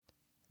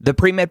The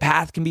pre-med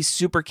path can be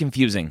super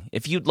confusing.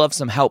 If you'd love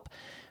some help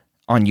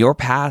on your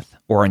path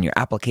or on your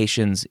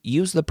applications,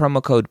 use the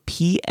promo code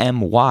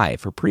PMY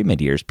for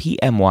pre-med years,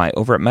 PMY,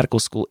 over at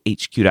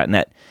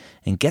medicalschoolhq.net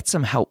and get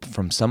some help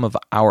from some of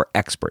our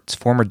experts,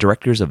 former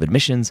directors of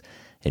admissions,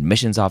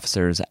 admissions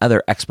officers,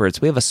 other experts.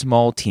 We have a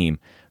small team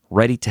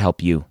ready to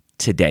help you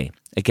today.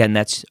 Again,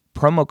 that's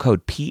promo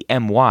code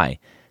PMY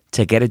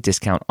to get a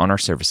discount on our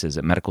services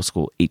at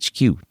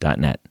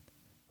medicalschoolhq.net.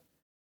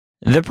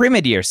 The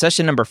Pre-Med Year,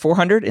 session number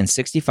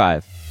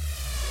 465.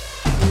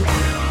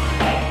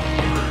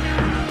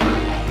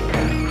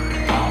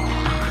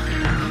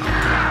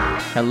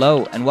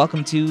 Hello, and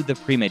welcome to the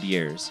Pre-Med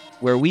Years,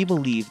 where we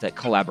believe that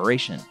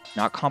collaboration,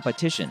 not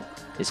competition,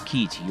 is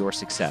key to your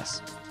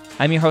success.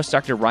 I'm your host,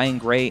 Dr. Ryan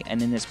Gray,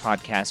 and in this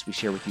podcast, we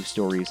share with you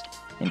stories,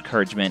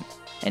 encouragement,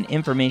 and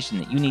information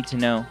that you need to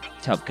know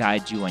to help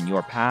guide you on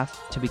your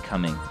path to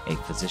becoming a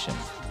physician.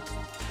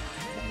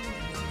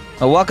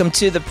 Well, welcome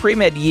to the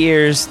Pre-Med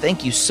Years.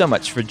 Thank you so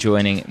much for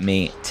joining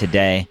me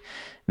today.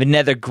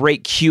 Another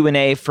great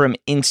Q&A from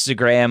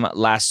Instagram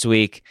last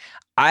week.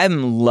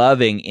 I'm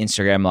loving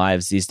Instagram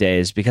Lives these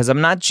days because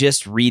I'm not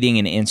just reading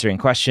and answering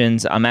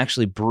questions. I'm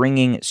actually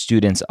bringing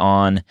students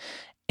on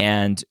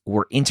and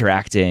we're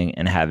interacting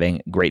and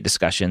having great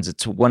discussions.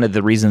 It's one of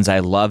the reasons I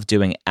love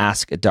doing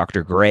Ask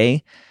Dr.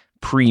 Gray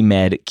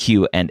pre-med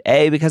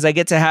Q&A, because I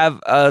get to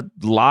have a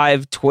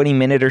live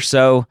 20-minute or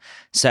so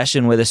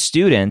session with a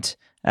student,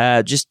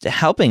 just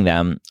helping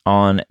them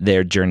on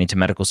their journey to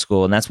medical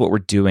school. And that's what we're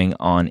doing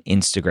on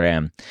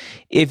Instagram.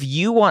 If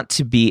you want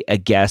to be a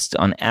guest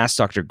on Ask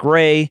Dr.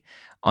 Gray,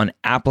 on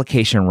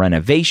application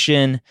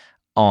renovation,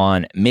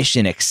 on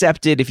mission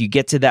accepted, if you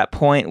get to that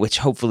point, which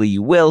hopefully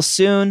you will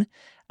soon,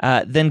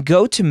 then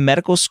go to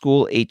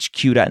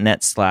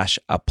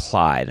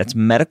medicalschoolhq.net/apply. That's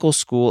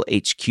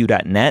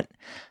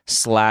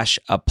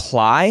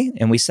medicalschoolhq.net/apply.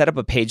 And we set up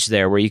a page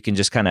there where you can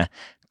just kind of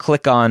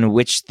click on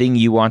which thing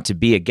you want to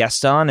be a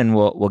guest on, and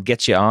we'll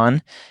get you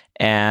on.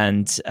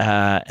 And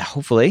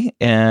hopefully,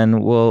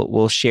 and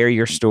we'll share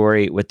your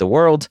story with the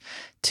world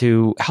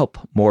to help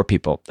more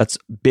people. That's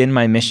been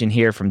my mission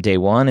here from day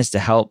one, is to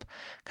help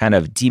kind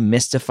of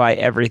demystify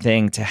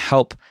everything, to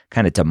help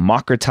kind of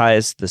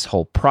democratize this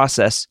whole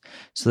process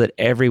so that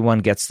everyone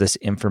gets this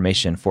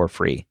information for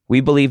free.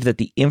 We believe that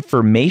the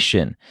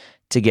information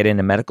to get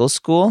into medical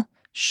school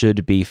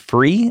should be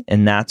free,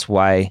 and that's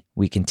why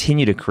we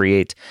continue to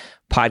create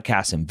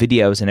podcasts and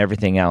videos and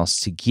everything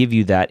else to give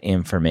you that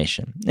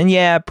information. And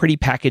yeah, a pretty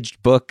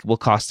packaged book will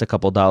cost a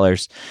couple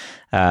dollars,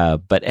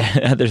 but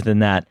other than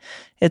that,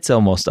 it's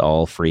almost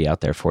all free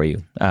out there for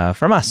you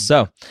from us.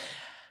 So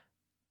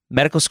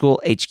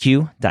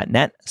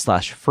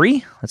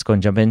medicalschoolhq.net/free. Let's go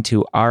and jump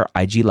into our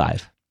IG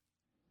Live.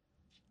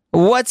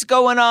 What's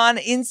going on,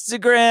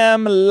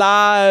 Instagram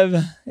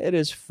Live? It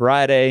is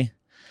Friday,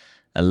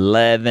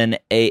 11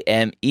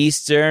 a.m.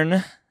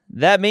 Eastern.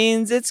 That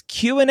means it's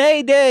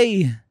Q&A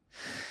day.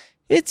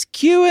 It's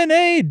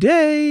Q&A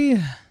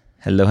day.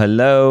 Hello,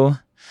 hello.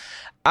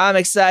 I'm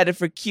excited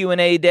for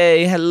Q&A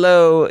day.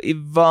 Hello,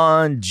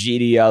 Yvonne,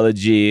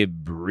 Genealogy,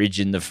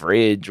 Bridging the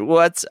Fridge.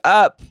 What's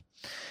up?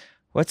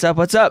 What's up?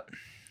 What's up?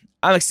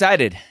 I'm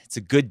excited. It's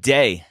a good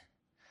day.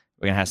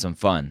 We're going to have some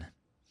fun.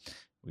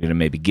 We're going to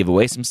maybe give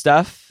away some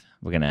stuff.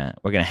 We're going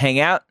to hang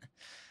out.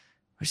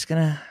 We're just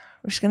going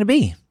to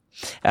be.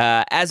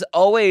 As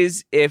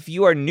always, if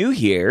you are new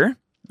here,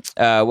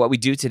 what we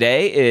do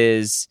today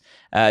is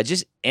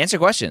just answer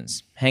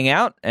questions, hang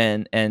out,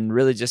 and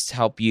really just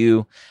help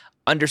you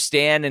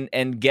understand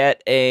and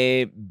get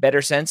a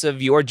better sense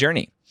of your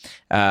journey.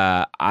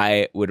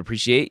 I would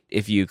appreciate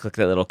if you click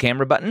that little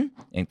camera button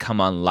and come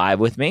on live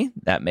with me.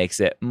 That makes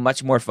it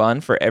much more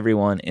fun for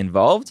everyone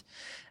involved.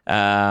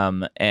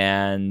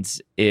 And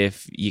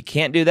if you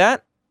can't do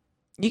that,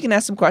 you can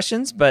ask some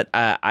questions, but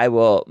I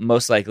will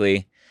most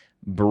likely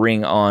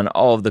bring on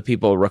all of the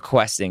people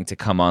requesting to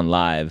come on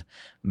live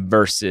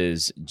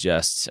versus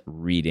just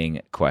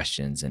reading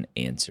questions and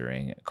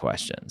answering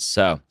questions.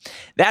 So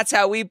that's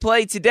how we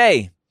play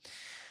today.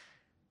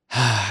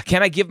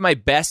 Can I give my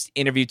best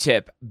interview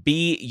tip?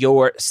 Be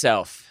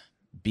yourself.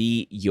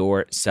 Be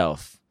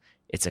yourself.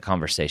 It's a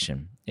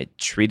conversation.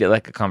 Treat it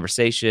like a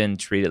conversation.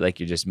 Treat it like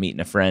you're just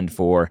meeting a friend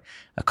for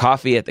a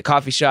coffee at the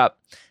coffee shop.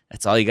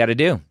 That's all you got to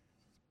do.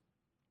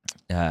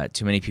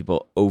 Too many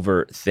people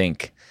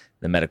overthink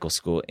the medical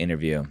school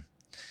interview.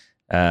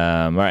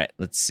 All right,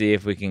 let's see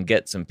if we can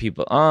get some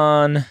people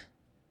on.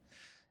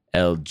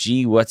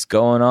 LG, what's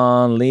going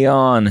on?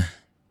 Leon.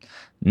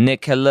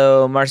 Nick,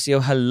 hello.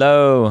 Marcio,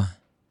 hello.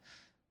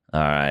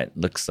 All right,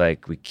 looks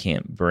like we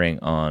can't bring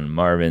on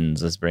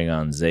Marvin's. Let's bring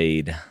on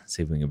Zaid.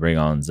 See if we can bring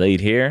on Zaid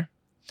here.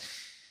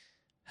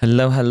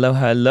 Hello, hello,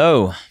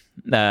 hello.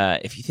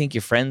 If you think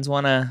your friends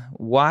want to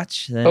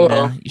watch,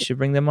 then you should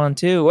bring them on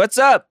too. What's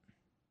up?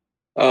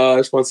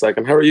 Just 1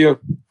 second. How are you?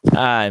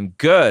 I'm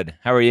good.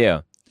 How are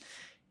you?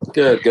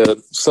 Good,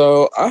 good.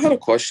 So I had a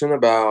question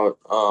about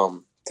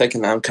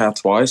taking the MCAT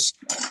twice,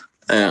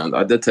 and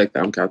I did take the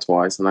MCAT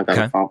twice, and I got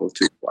a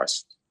 502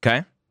 twice.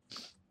 Okay.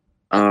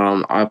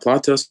 I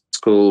applied to a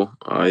school,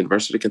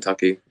 University of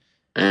Kentucky,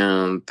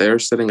 and they're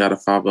sitting at a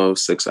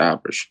 506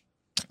 average.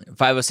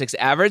 506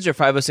 average or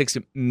 506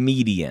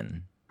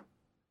 median?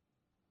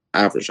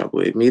 Average, I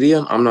believe.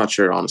 Median? I'm not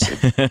sure,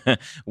 honestly.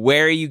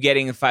 Where are you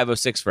getting the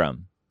 506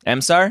 from?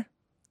 MSAR?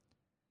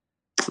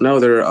 No,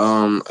 they're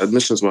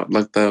admissions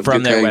like the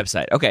from UK. their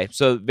website. Okay,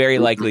 so very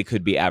likely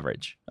could be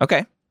average.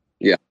 Okay.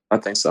 Yeah, I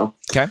think so.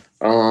 Okay.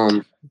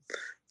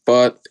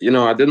 But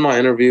I did my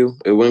interview.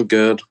 It went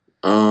good.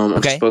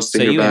 I'm supposed to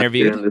hear back.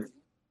 Interviewed.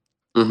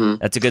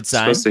 That's a good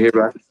sign. Supposed to hear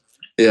back.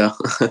 Yeah,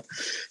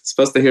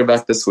 supposed to hear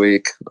back this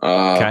week.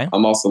 Okay.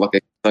 I'm also like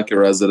a Kentucky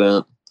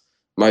resident.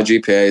 My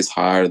GPA is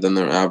higher than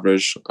their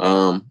average.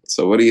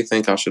 So what do you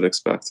think I should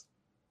expect?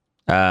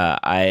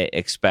 I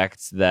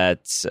expect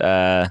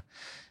that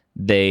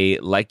they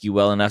like you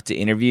well enough to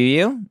interview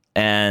you,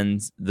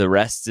 and the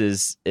rest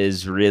is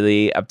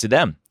really up to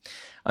them.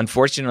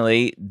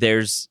 Unfortunately,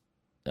 Zaid's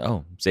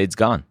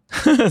gone.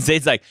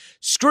 Zaid's like,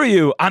 screw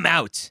you, I'm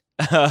out.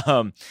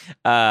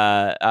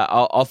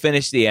 I'll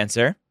finish the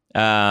answer.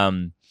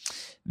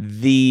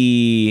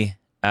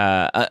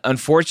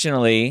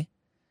 Unfortunately,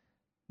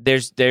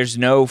 there's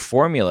no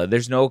formula,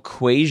 there's no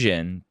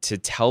equation to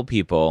tell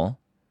people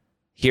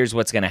here's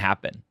what's going to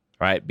happen,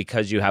 right?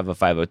 Because you have a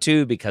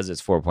 502, because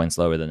it's 4 points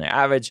lower than the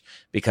average,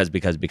 because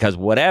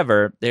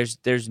whatever,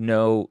 there's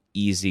no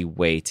easy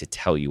way to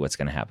tell you what's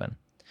going to happen.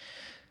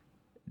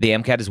 The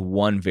MCAT is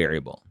one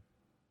variable.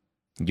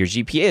 Your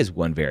GPA is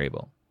one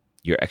variable.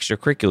 Your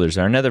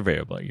extracurriculars are another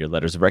variable. Your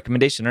letters of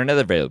recommendation are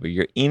another variable.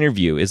 Your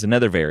interview is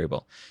another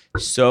variable.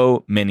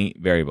 So many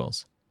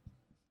variables.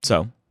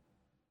 So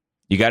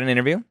you got an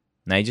interview.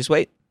 Now you just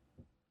wait.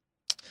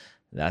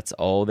 That's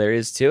all there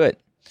is to it.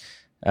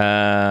 All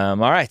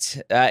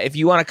right. If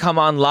you want to come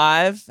on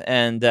live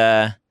and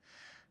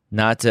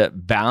not to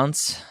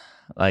bounce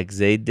like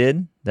Zaid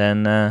did,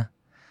 then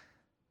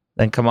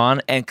come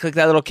on and click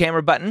that little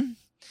camera button.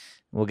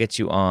 We'll get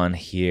you on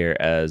here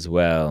as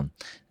well.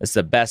 It's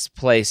the best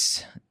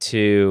place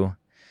to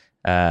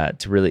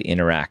really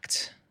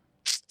interact.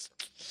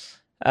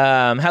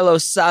 Hello,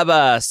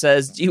 Saba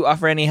says, do you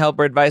offer any help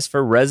or advice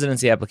for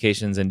residency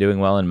applications and doing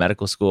well in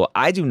medical school?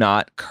 I do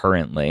not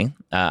currently.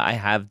 I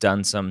have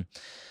done some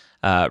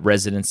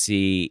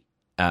residency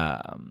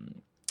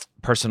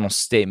personal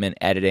statement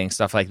editing,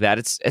 stuff like that.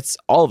 It's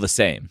all the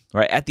same,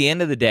 right? At the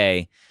end of the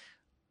day,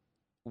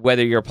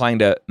 whether you're applying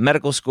to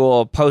medical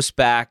school,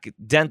 post-bac,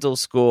 dental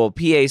school,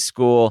 PA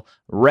school,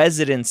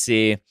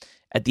 residency,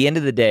 at the end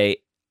of the day,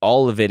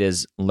 all of it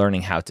is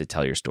learning how to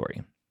tell your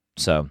story.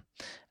 So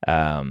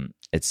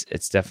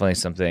it's definitely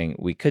something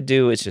we could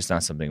do. It's just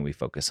not something we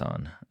focus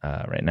on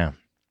right now.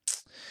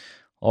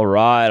 All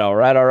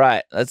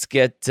right. Let's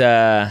get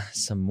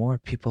some more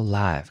people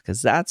live, because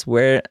that's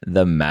where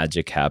the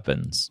magic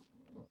happens.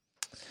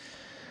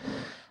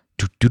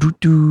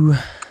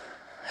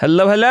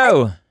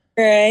 Hello.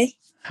 Ray.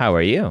 How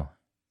are you?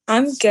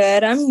 I'm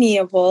good. I'm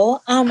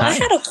Neable. I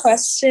had a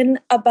question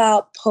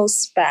about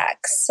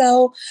post-bac.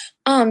 So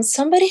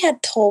somebody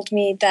had told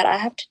me that I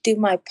have to do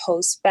my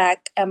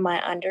post-bac at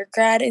my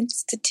undergrad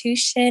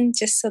institution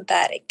just so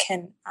that it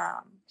can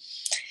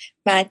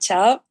match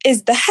up.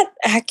 Is that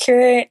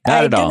accurate?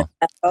 Not at all.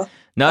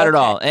 Not at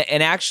all.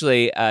 And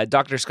actually,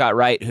 Dr. Scott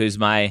Wright, who's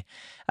my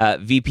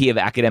VP of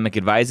Academic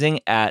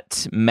Advising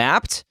at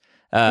MAPT,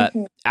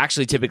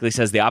 actually typically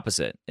says the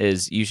opposite,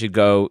 is you should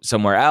go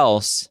somewhere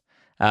else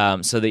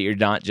so that you're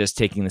not just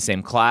taking the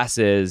same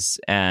classes,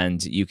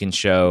 and you can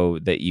show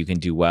that you can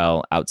do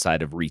well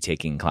outside of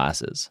retaking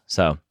classes.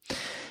 So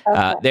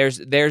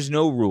there's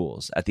no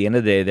rules. At the end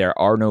of the day, there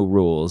are no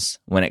rules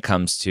when it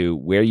comes to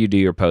where you do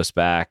your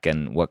post-bac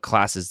and what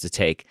classes to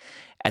take.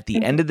 At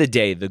the end of the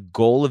day, the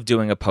goal of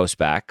doing a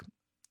post-bac,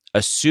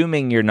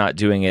 assuming you're not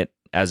doing it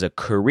as a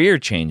career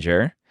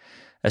changer,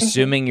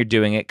 assuming you're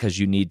doing it because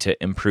you need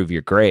to improve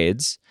your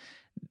grades,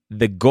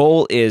 the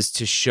goal is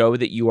to show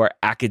that you are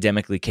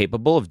academically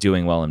capable of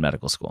doing well in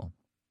medical school.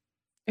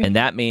 And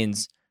that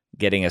means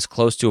getting as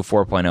close to a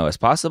 4.0 as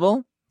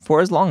possible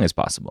for as long as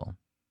possible.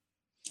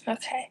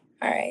 Okay.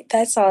 All right.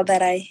 That's all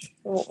that I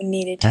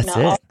needed to That's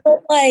know.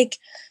 it.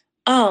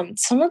 Also,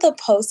 some of the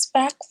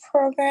post-bac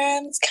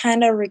programs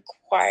kind of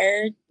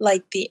required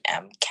like the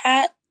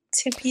MCAT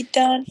to be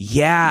done.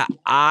 Yeah,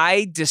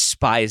 I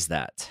despise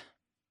that.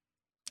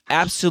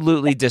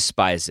 Absolutely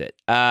despise it.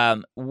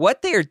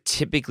 What they are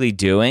typically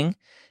doing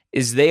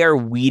is they are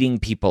weeding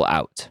people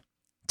out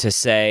to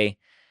say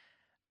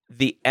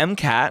the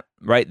MCAT,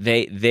 right?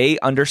 They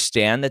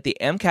understand that the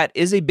MCAT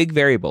is a big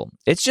variable.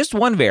 It's just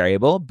one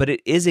variable, but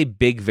it is a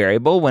big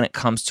variable when it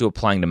comes to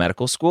applying to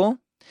medical school.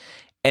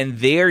 And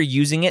they are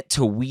using it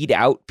to weed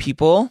out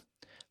people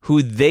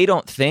who they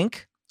don't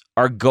think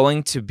are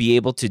going to be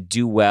able to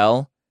do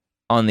well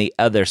on the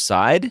other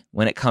side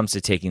when it comes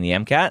to taking the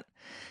MCAT.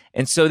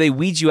 And so they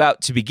weed you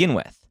out to begin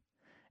with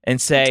and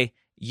say,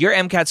 your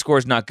MCAT score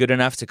is not good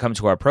enough to come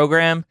to our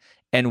program,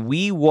 and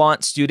we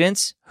want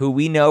students who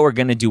we know are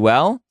going to do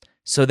well,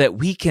 so that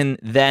we can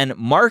then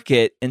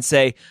market and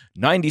say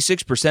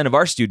 96% of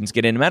our students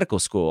get into medical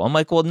school. I'm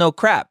like, well, no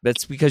crap.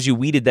 That's because you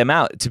weeded them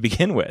out to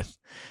begin with.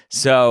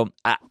 So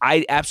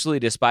I absolutely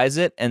despise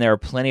it. And there are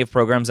plenty of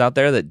programs out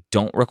there that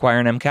don't require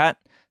an MCAT.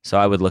 So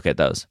I would look at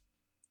those.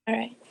 All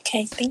right.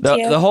 Okay. Thank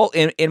you. The whole,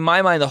 in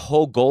my mind, the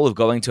whole goal of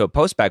going to a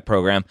post-bac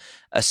program,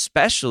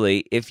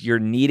 especially if you're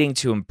needing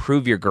to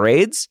improve your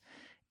grades,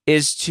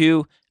 is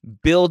to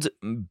build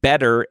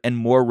better and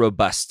more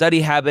robust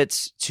study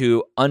habits,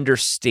 to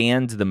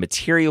understand the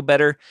material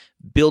better,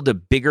 build a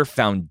bigger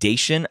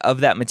foundation of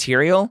that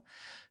material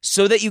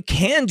so that you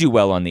can do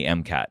well on the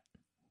MCAT.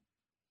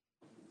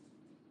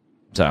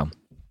 So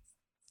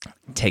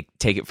take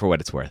it for what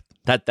it's worth.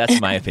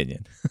 That's my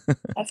opinion.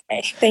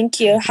 Okay, thank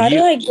you. How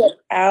do I get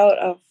out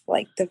of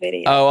the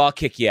video? Oh, I'll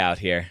kick you out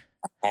here.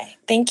 Okay,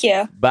 thank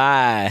you.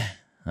 Bye.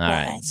 All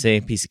Bye. right.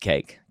 See, piece of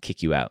cake.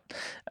 Kick you out.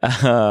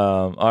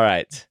 All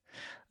right.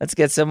 Let's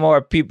get some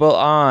more people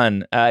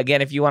on.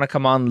 Again, if you want to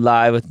come on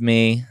live with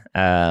me,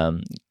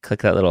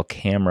 click that little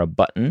camera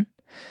button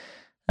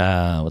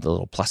with a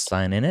little plus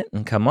sign in it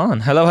and come on.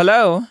 Hello,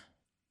 hello.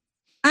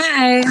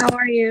 Hi, how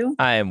are you?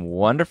 I am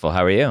wonderful.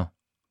 How are you?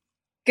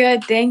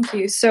 Good, thank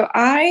you. So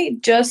I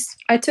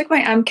took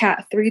my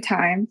MCAT 3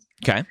 times.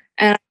 Okay.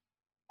 And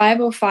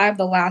 505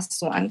 the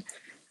last one.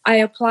 I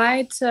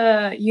applied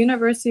to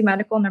University of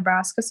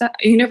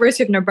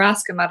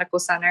Nebraska Medical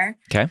Center.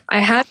 Okay. I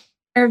had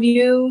an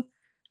interview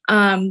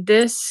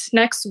this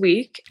next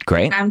week.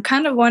 Great. I'm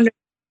kind of wondering,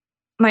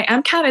 my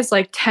MCAT is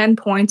 10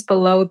 points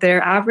below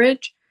their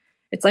average.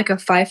 It's a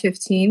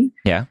 515.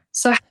 Yeah.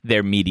 So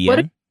their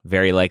median,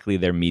 very likely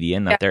their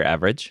median, not their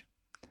average.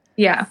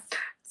 Yeah.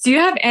 Do you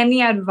have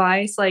any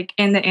advice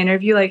in the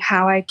interview,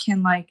 how I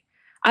can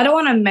I don't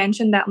want to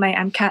mention that my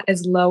MCAT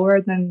is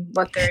lower than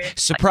what there is.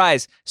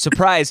 Surprise.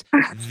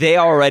 They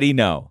already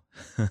know.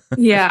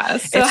 Yeah.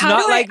 So it's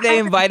not like they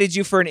invited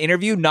you for an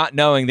interview not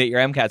knowing that your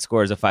MCAT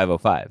score is a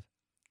 505.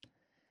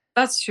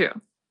 That's true.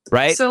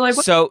 Right?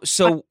 So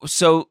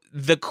so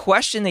the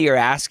question that you're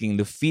asking,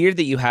 the fear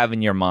that you have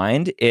in your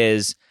mind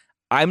is,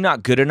 I'm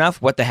not good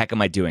enough. What the heck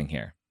am I doing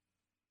here?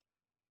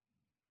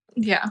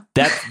 Yeah.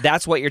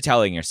 That's what you're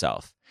telling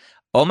yourself.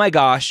 Oh my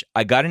gosh,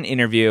 I got an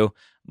interview.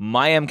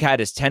 My MCAT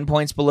is 10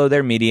 points below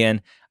their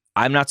median.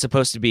 I'm not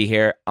supposed to be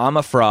here. I'm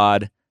a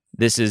fraud.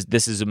 This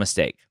is a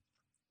mistake.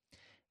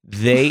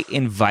 They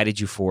invited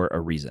you for a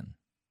reason.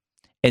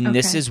 And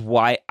This is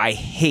why I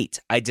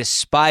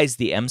despise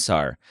the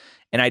MSAR,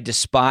 and I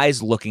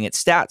despise looking at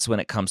stats when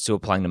it comes to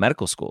applying to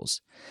medical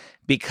schools,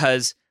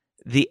 because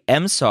the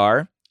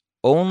MSAR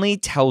only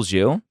tells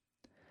you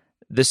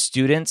the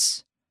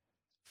students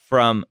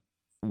from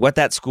what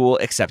that school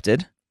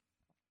accepted,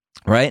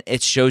 right?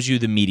 It shows you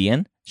the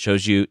median,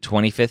 shows you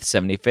 25th,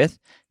 75th,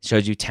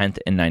 shows you 10th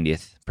and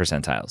 90th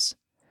percentiles,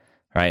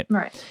 right?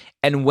 Right.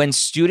 And when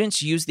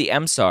students use the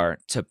MSAR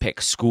to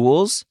pick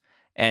schools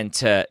and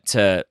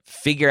to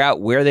figure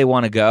out where they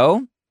want to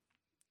go,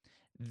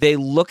 they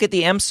look at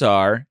the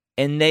MSAR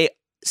and they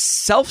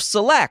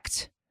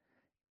self-select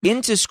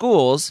into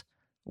schools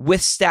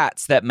with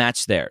stats that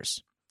match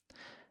theirs.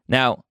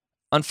 Now,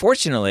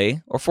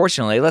 unfortunately, or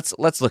fortunately,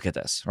 let's look at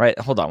this, right?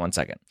 Hold on one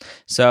second.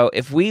 So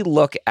if we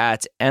look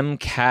at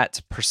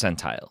MCAT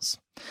percentiles,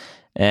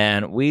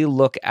 and we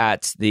look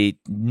at the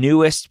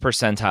newest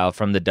percentile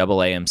from the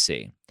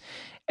AAMC,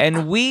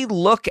 and we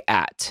look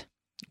at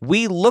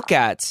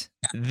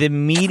the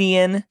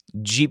median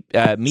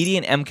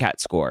MCAT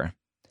score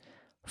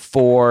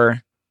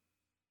for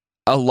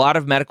a lot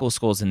of medical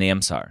schools in the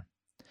MSAR.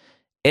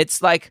 It's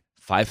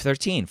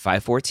 513,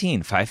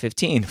 514,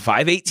 515,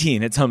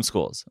 518 at some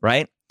schools,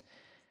 right?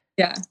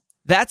 Yeah.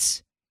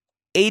 That's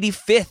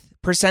 85th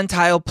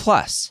percentile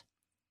plus.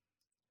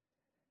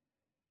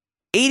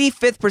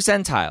 85th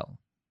percentile.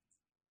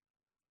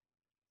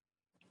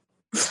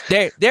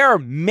 There are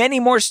many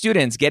more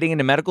students getting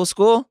into medical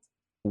school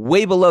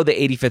way below the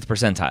 85th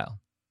percentile.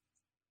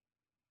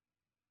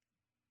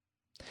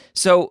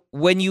 So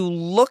when you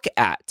look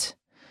at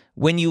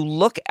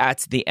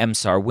the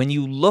MSAR, when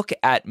you look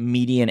at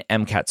median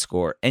MCAT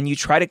score and you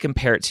try to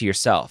compare it to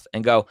yourself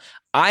and go,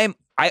 I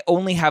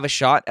only have a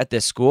shot at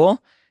this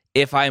school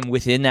if I'm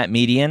within that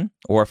median,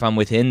 or if I'm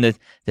within the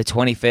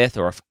 25th,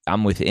 or if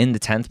I'm within the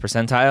 10th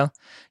percentile,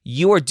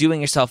 you are doing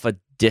yourself a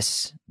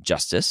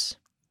disjustice,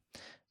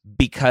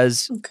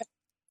 because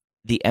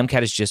the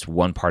MCAT is just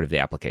one part of the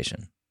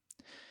application.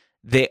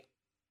 They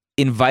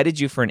invited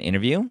you for an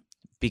interview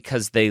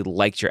because they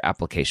liked your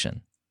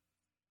application.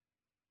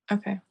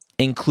 Okay.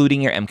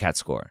 Including your MCAT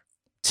score.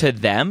 To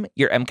them,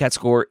 your MCAT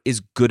score is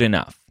good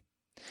enough.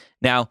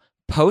 Now,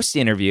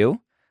 post-interview,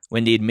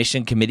 when the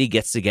admission committee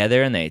gets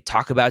together and they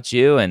talk about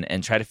you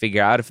and try to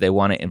figure out if they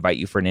want to invite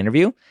you for an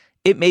interview,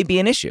 it may be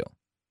an issue.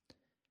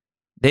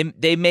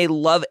 They may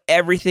love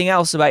everything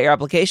else about your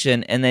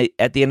application, and they,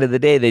 at the end of the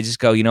day, they just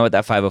go, you know what,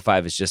 that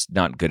 505 is just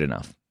not good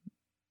enough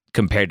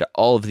compared to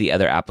all of the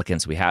other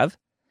applicants we have.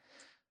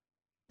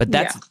 But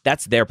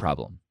that's their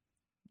problem,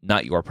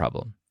 not your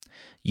problem.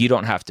 You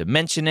don't have to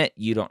mention it.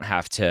 You don't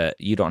have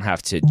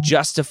to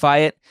justify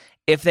it.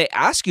 If they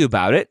ask you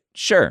about it,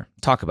 sure,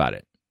 talk about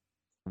it.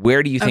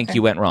 Where do you think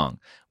you went wrong?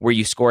 Were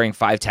you scoring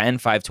 510,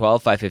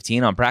 512,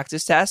 515 on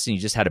practice tests and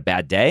you just had a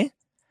bad day?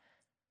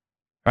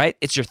 Right?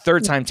 It's your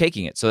third time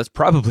taking it, so that's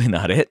probably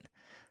not it.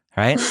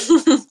 Right?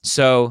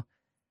 So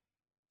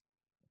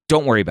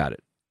don't worry about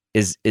it,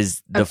 is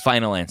the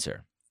final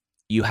answer.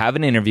 You have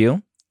an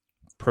interview,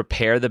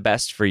 prepare the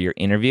best for your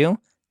interview,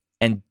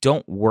 and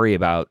don't worry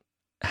about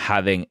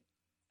having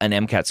an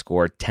MCAT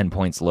score 10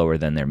 points lower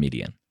than their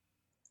median.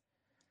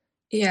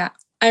 Yeah.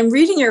 I'm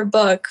reading your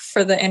book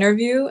for the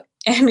interview,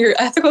 and your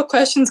ethical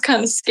questions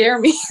kind of scare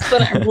me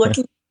when I'm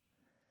looking.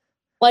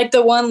 Like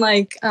the one,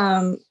 like,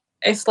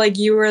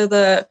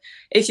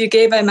 if you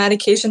gave a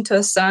medication to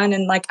a son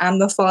and like, I'm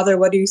the father,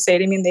 what do you say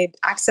to me? And they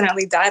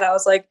accidentally died. I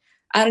was like,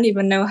 I don't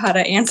even know how to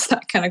answer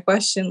that kind of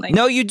question. Like,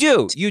 no, you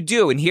do. You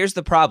do. And here's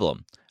the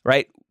problem,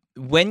 right?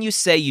 When you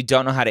say you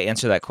don't know how to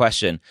answer that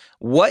question,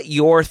 what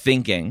you're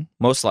thinking,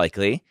 most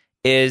likely,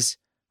 is,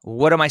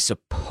 what am I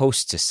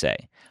supposed to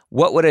say?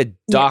 What would a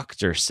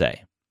doctor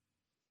say?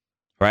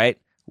 Right?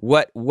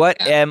 What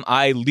am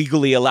I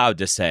legally allowed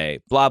to say?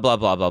 Blah, blah,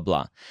 blah, blah,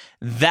 blah.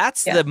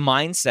 That's the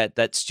mindset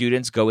that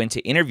students go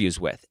into interviews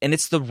with. And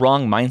it's the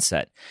wrong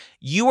mindset.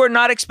 You are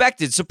not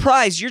expected.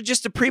 Surprise, you're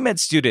just a pre-med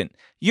student.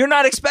 You're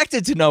not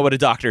expected to know what a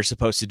doctor is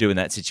supposed to do in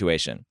that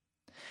situation.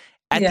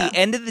 At the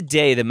end of the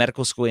day, the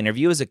medical school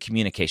interview is a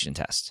communication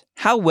test.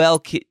 How well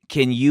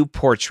can you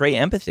portray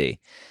empathy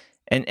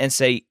and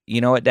say, you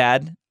know what,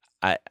 Dad,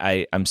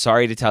 I'm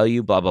sorry to tell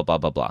you, blah, blah, blah,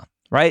 blah, blah.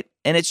 Right?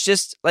 And it's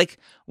just like,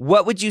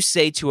 what would you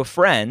say to a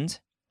friend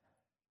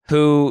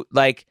who,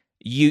 like,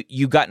 you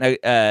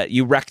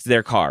wrecked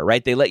their car,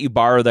 right? They let you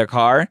borrow their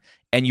car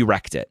and you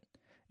wrecked it.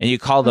 And you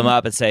call them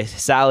up and say,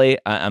 Sally,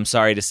 I'm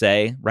sorry to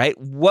say, right?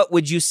 What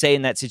would you say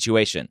in that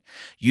situation?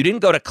 You didn't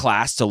go to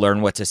class to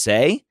learn what to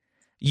say.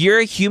 You're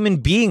a human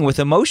being with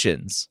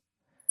emotions.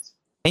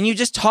 And you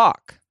just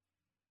talk.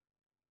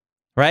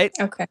 Right?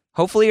 Okay.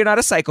 Hopefully you're not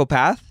a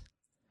psychopath.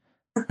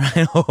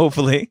 Right?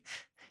 Hopefully.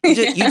 You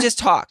just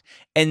talk.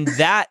 And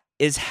that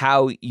is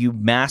how you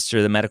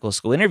master the medical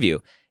school interview.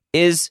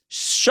 Is,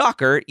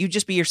 shocker, you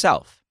just be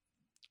yourself.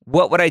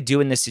 What would I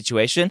do in this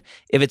situation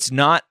if it's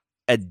not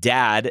a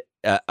dad,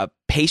 a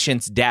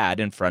patient's dad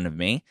in front of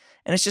me,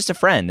 and it's just a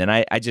friend, and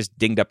I just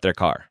dinged up their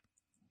car?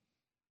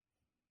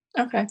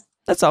 Okay.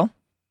 That's all.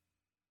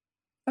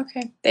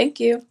 Okay. Thank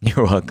you.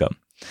 You're welcome.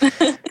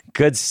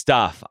 Good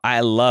stuff.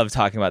 I love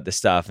talking about this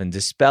stuff and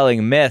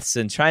dispelling myths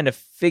and trying to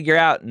figure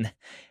out and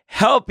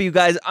help you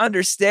guys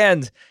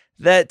understand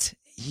that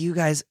you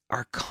guys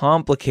are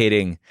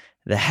complicating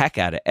the heck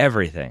out of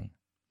everything.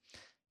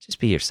 Just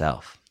be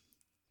yourself.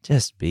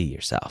 Just be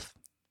yourself.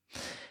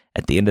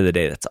 At the end of the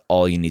day, that's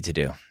all you need to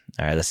do.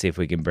 All right, let's see if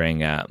we can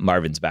bring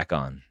Marvin's back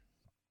on.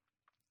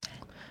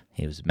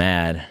 He was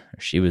mad, or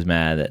she was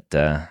mad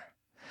that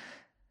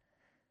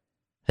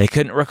they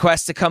couldn't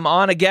request to come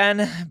on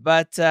again,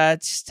 but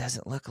it just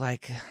doesn't look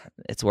like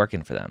it's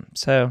working for them.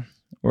 So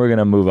we're going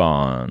to move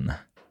on.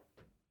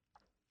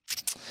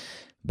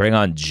 Bring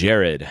on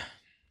Jared.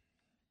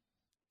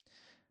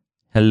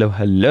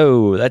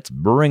 Hello. Let's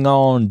bring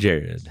on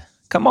Jared.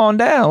 Come on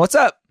down. What's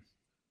up?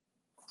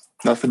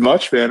 Nothing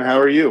much, man. How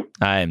are you?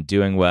 I am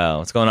doing well.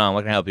 What's going on?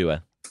 What can I help you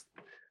with?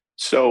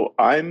 So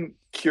I'm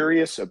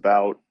curious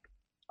about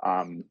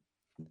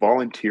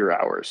volunteer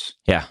hours.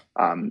 Yeah.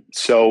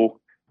 So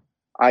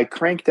I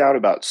cranked out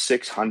about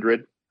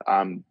 600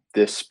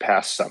 this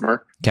past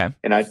summer. Okay.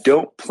 And I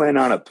don't plan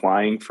on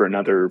applying for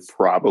another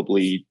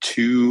probably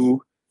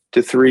 2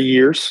 to 3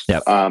 years.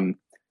 Yep.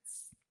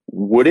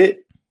 Would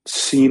it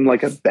seem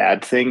like a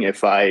bad thing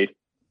if I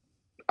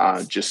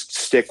just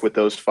stick with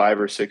those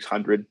 500 or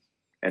 600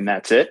 and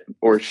that's it?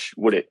 Or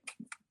would it?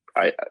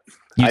 I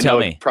tell know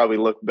me. It'd probably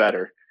look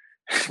better.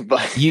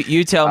 But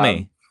you tell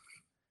me.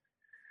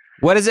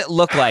 What does it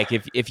look like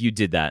if you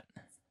did that?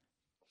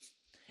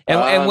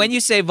 And when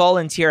you say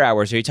volunteer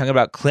hours, are you talking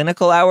about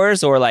clinical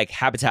hours or like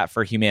Habitat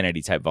for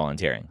Humanity type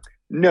volunteering?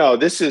 No,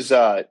 this is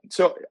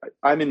so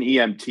I'm an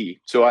EMT,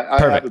 so I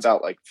have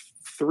about like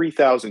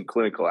 3,000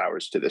 clinical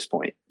hours to this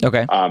point.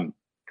 Okay.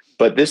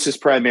 But this is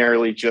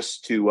primarily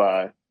just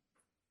to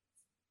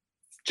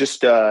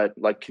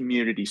like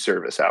community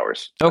service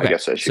hours. Okay. I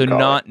guess I should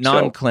call it.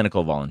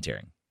 Non-clinical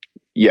volunteering.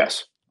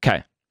 Yes.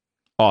 Okay.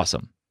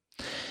 Awesome.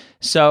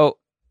 So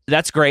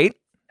that's great.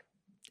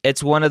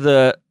 It's one of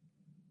the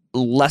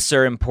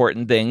lesser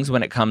important things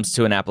when it comes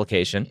to an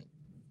application.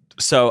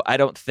 So I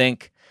don't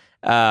think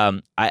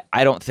I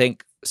don't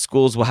think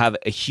schools will have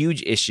a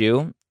huge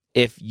issue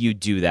if you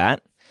do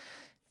that.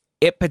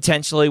 It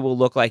potentially will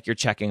look like you're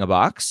checking a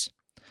box,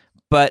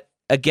 but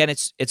again,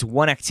 it's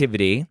one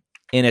activity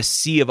in a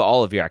sea of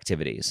all of your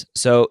activities.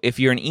 So if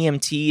you're an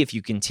EMT, if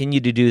you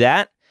continue to do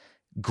that,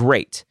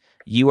 great.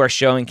 You are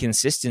showing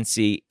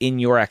consistency in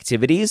your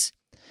activities,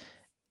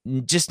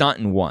 just not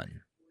in one.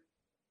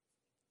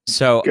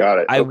 So Got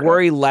it. I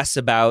worry less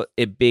about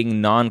it being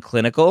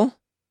non-clinical,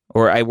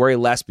 or I worry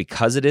less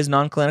because it is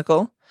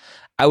non-clinical.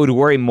 I would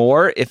worry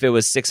more if it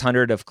was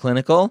 600 of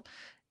clinical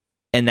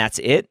and that's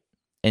it,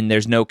 and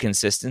there's no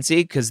consistency,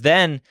 because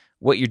then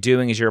what you're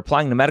doing is you're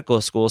applying to medical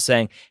school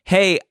saying,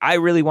 hey, I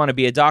really want to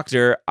be a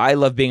doctor. I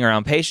love being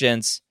around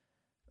patients.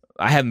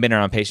 I haven't been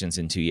around patients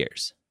in 2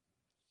 years.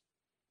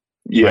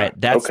 Yeah. Right?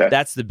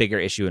 That's the bigger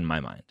issue in my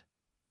mind.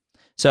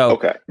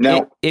 So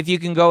now, if you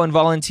can go and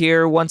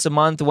volunteer once a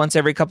month, once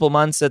every couple of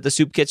months at the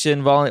soup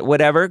kitchen,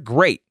 whatever,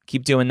 great.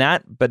 Keep doing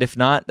that. But if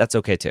not, that's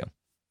okay too.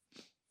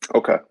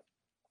 Okay.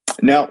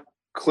 Now,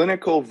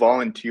 clinical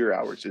volunteer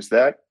hours, is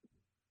that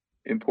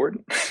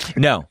important?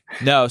 No.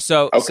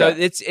 So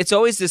it's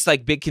always this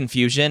like big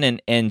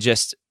confusion and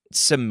just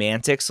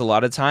semantics a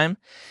lot of time.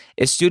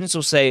 Is students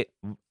will say,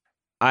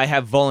 I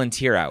have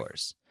volunteer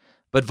hours,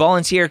 but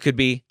volunteer could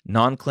be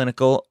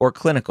non-clinical or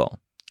clinical.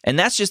 And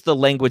that's just the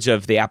language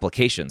of the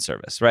application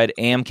service, right?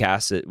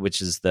 AMCAS,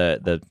 which is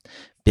the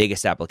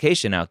biggest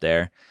application out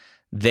there,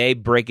 they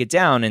break it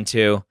down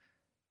into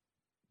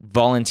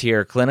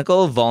volunteer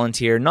clinical,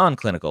 volunteer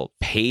non-clinical,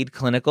 paid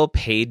clinical,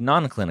 paid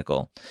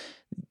non-clinical.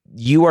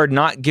 You are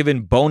not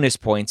given bonus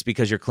points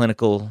because your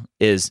clinical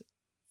is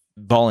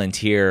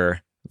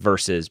volunteer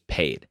versus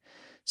paid.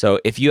 So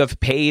if you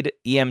have paid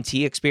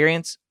EMT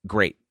experience,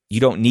 great. You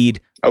don't need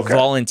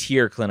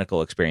volunteer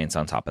clinical experience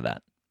on top of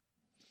that.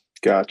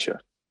 Gotcha.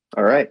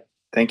 All right.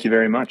 Thank you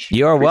very much.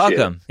 You're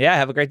welcome. Yeah,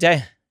 have a great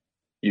day.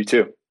 You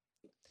too.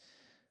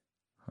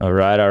 All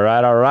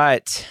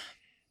right.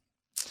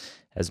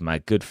 As my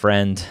good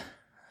friend,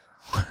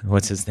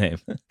 what's his name?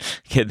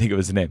 Can't think of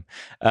his name.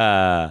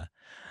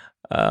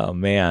 Oh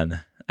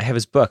man, I have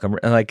his book. I'm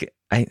like,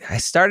 I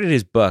started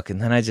his book and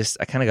then I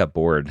kind of got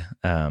bored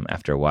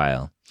after a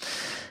while.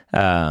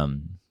 What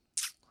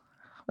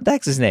the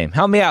heck's his name?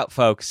 Help me out,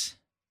 folks.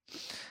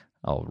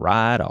 All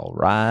right.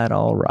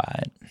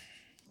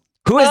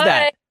 Who is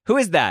that? Who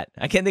is that?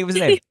 I can't think of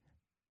his name.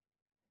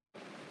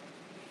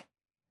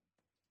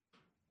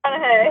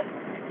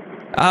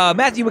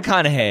 Matthew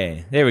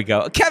McConaughey. There we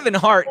go. Kevin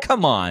Hart.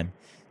 Come on.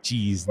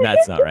 Jeez,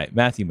 that's not right.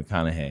 Matthew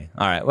McConaughey.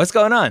 All right. What's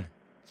going on?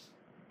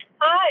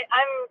 Hi.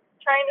 I'm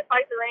trying to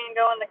fight the rain and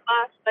go into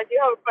class, but I do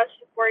have a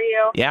question for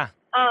you. Yeah.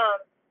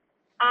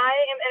 I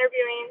am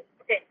interviewing.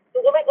 Okay, so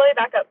let me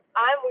back up.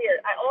 I'm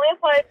weird. I only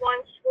applied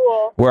one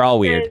school. We're all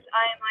weird. Because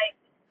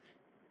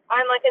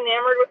I'm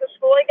enamored with the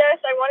school, I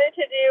guess. I wanted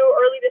to do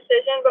early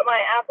decision, but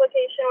my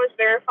application was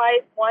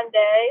verified one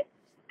day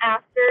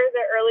after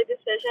the early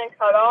decision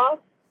cutoff.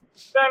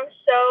 But I'm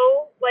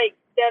so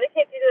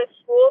dedicated to the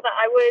school that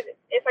I would,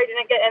 if I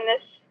didn't get in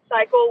this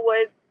cycle,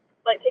 would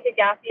take a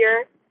gap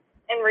year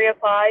and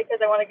reapply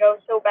because I want to go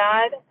so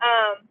bad.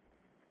 I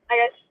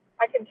guess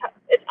I can.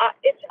 It's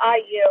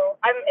IU.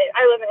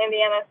 I live in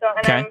Indiana,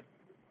 I'm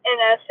in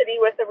a city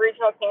with a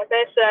regional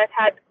campus that I've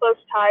had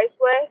close ties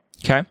with.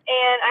 Okay.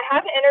 And I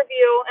have an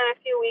interview in a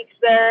few weeks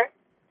there,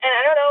 and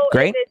I don't know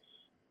if it's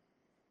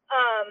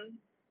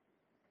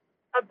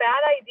a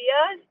bad idea.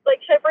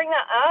 Should I bring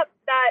that up,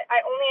 that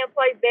I only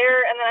applied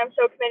there and then I'm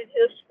so committed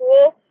to the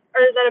school,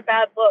 or is that a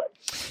bad look?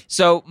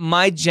 So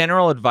my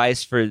general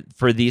advice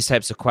for these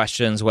types of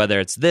questions, whether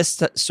it's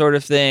this sort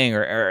of thing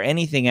or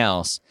anything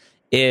else,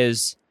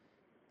 is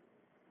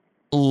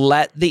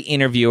let the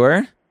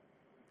interviewer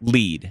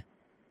lead,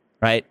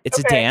 right? It's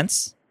a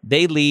dance.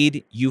 They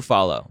lead, you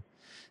follow.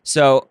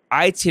 So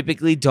I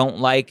typically don't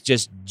like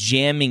just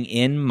jamming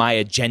in my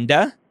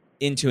agenda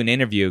into an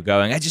interview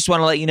going, I just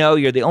want to let you know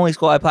you're the only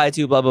school I apply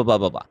to, blah, blah, blah,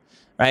 blah, blah,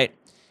 right?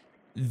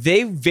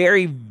 They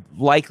very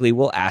likely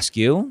will ask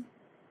you,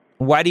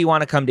 why do you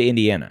want to come to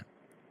Indiana?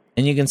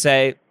 And you can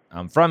say,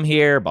 I'm from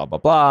here, blah, blah,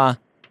 blah.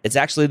 It's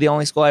actually the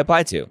only school I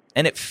apply to.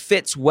 And it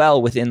fits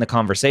well within the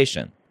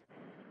conversation,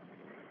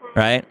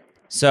 right?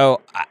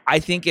 So I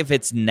think if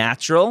it's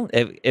natural,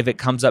 if it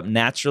comes up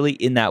naturally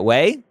in that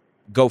way,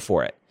 go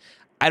for it.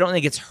 I don't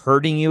think it's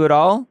hurting you at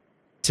all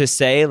to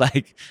say,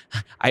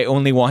 I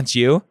only want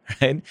you,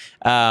 right?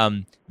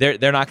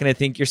 They're not going to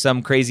think you're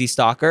some crazy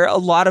stalker. A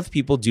lot of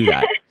people do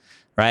that,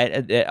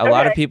 right? A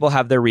lot of people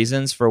have their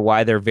reasons for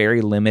why they're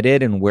very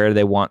limited in where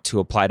they want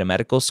to apply to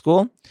medical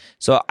school.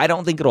 So I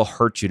don't think it'll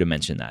hurt you to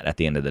mention that at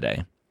the end of the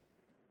day.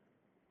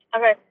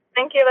 Okay.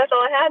 Thank you. That's all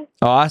I had.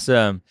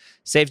 Awesome.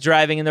 Safe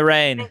driving in the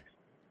rain.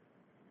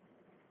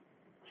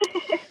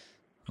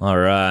 All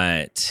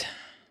right.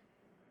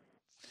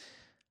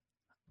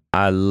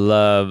 I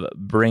love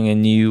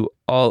bringing you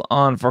all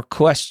on for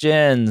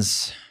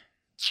questions.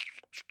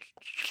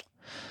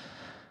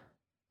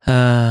 All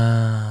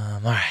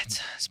right,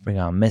 let's bring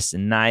on Miss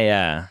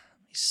Anaya.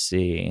 Let me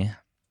see.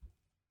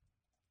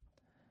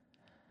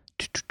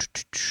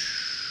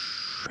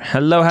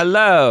 Hello.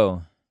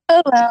 Hello.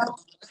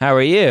 How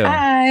are you?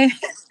 Hi.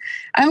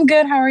 I'm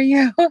good. How are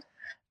you?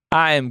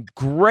 I'm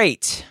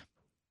great.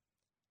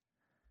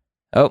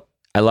 Oh,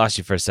 I lost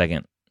you for a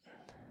second.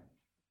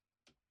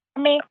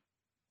 Me?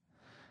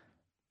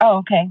 Oh,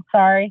 okay.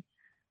 Sorry.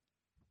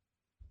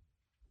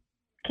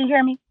 Can you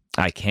hear me?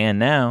 I can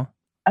now.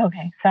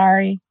 Okay.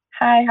 Sorry.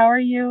 Hi. How are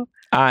you?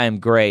 I'm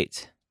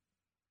great.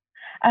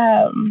 So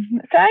I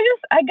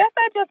guess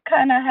I just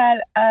kind of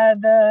had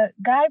the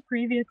guy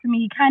previous to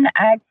me kind of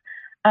asked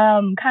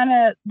kind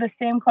of the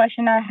same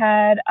question I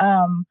had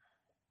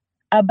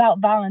about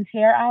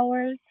volunteer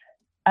hours.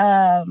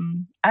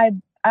 I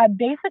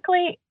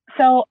basically,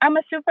 so I'm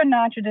a super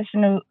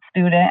non-traditional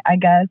student, I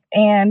guess,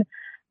 and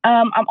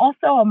I'm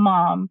also a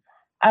mom.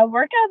 I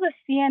work as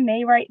a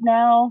CNA right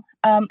now,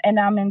 and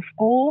I'm in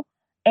school,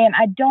 and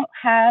I don't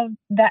have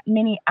that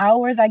many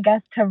hours, I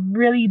guess, to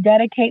really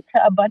dedicate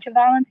to a bunch of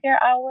volunteer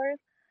hours.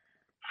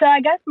 So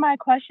I guess my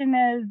question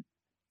is,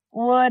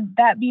 would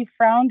that be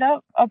frowned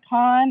up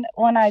upon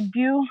when I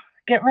do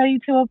get ready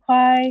to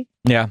apply?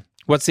 Yeah.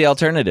 What's the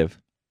alternative?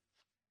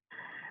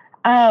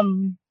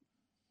 Um,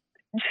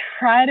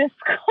 Try to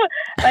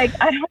try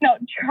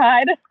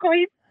to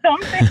squeeze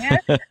something in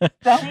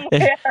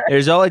somewhere.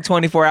 There's only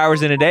 24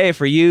 hours in a day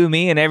for you,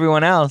 me, and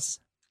everyone else.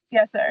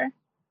 Yes, sir.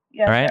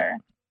 Yes, All right? sir.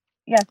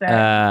 Yes,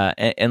 sir.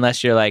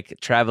 Unless you're like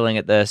traveling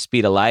at the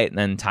speed of light and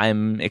then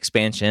time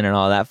expansion and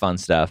all that fun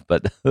stuff.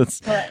 But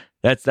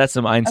that's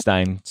some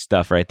Einstein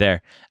stuff right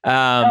there.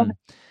 At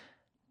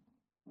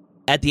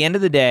the end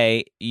of the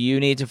day, you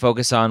need to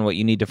focus on what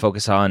you need to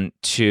focus on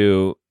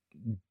to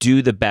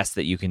do the best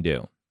that you can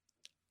do.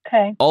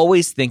 Okay.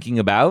 Always thinking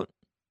about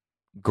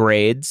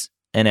grades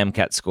and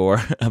MCAT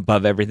score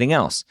above everything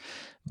else,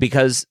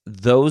 because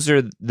those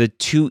are the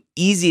two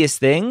easiest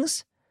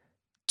things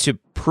to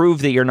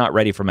prove that you're not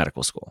ready for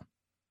medical school.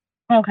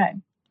 Okay.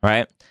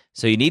 Right?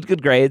 So you need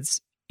good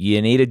grades.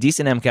 You need a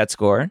decent MCAT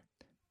score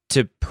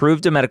to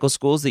prove to medical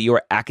schools that you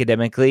are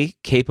academically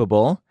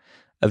capable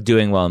of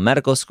doing well in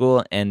medical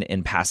school and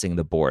in passing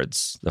the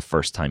boards the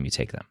first time you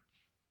take them.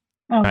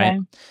 Okay. Right?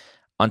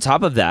 On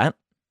top of that,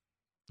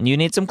 you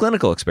need some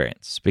clinical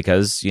experience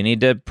because you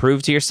need to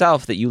prove to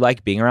yourself that you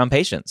like being around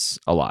patients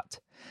a lot.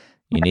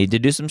 You need to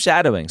do some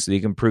shadowing so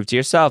you can prove to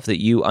yourself that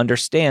you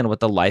understand what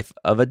the life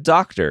of a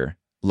doctor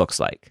looks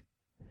like.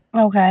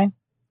 Okay.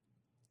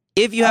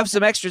 If you have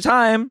some extra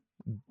time,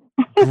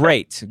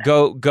 great.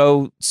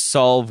 Go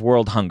solve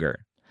world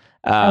hunger.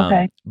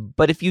 Okay.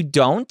 But if you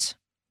don't,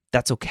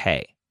 that's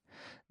okay.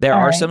 There All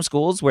are right. some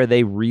schools where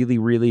they really,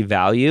 really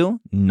value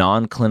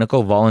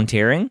non-clinical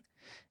volunteering.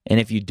 And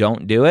if you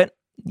don't do it,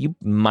 you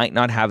might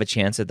not have a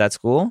chance at that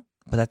school,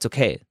 but that's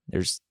okay.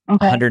 There's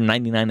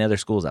 199 other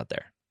schools out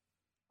there.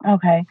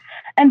 Okay.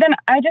 And then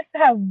I just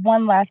have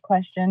one last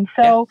question.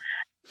 So,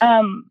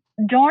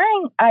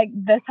 during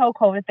this whole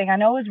COVID thing, I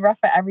know it was rough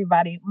for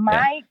everybody.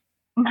 My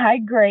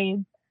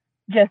grades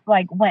just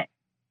like went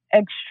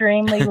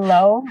extremely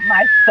low.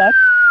 My stuff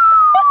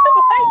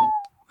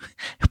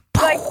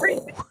like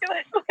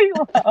ridiculously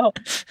low.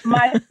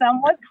 My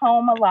son was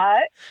home a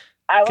lot.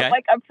 I was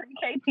like a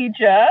pre-K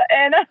teacher,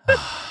 and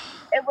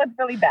it was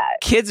really bad.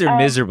 Kids are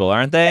miserable,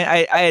 aren't they?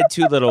 I had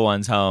two little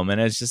ones home, and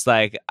it's just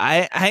like,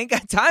 I ain't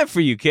got time for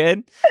you,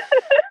 kid.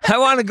 I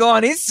want to go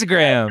on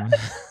Instagram.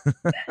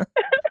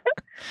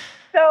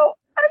 So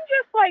I'm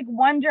just like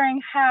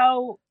wondering,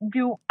 how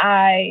do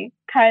I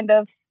kind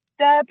of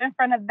step in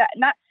front of that?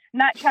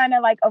 Not trying to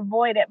like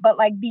avoid it, but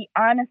like be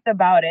honest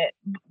about it,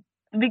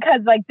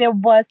 because like there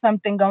was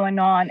something going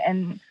on.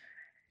 And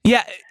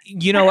yeah,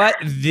 you know what?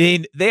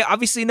 They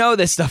obviously know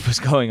this stuff was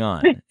going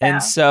on.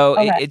 And so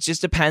it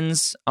just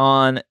depends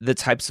on the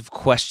types of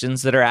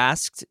questions that are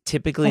asked,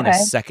 typically in a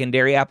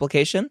secondary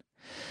application.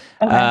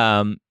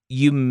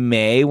 You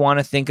may want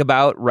to think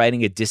about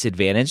writing a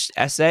disadvantaged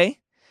essay.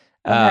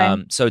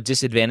 So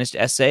disadvantaged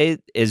essay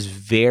is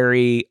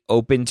very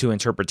open to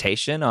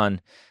interpretation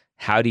on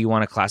how do you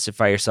want to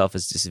classify yourself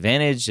as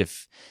disadvantaged.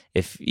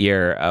 If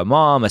you're a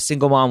mom, a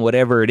single mom,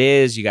 whatever it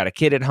is, you got a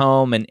kid at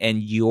home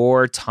and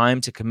your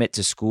time to commit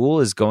to school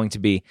is going to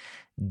be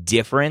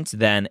different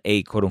than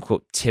a quote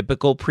unquote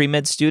typical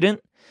pre-med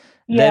student,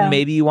 then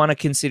maybe you want to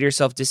consider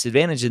yourself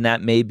disadvantaged, and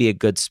that may be a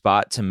good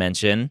spot to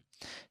mention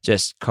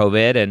just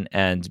COVID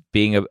and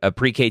being a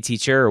pre-K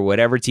teacher or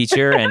whatever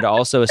teacher and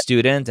also a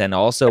student and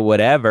also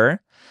whatever,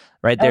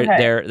 right?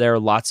 There are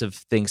lots of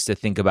things to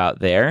think about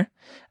there.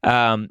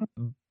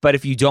 But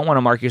if you don't want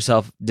to mark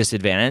yourself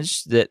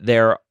disadvantaged,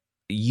 there are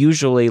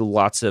usually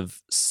lots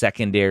of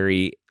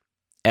secondary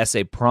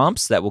essay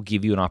prompts that will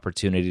give you an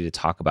opportunity to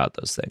talk about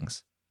those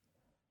things.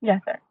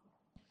 Yes, sir.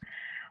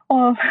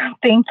 Well,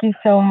 thank you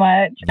so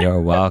much. You're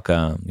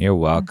welcome. You're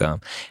welcome.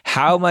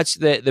 How much,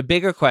 the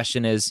bigger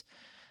question is,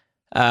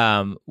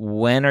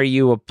 when are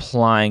you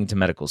applying to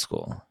medical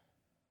school?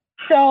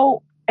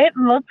 So it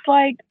looks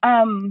like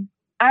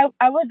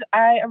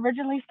I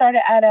originally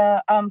started at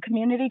a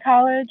community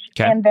college,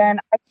 and then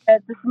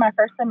this is my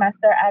first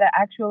semester at an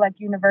actual like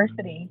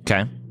university.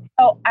 Okay.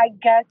 So I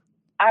guess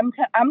I'm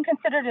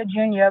considered a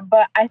junior,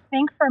 but I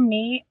think for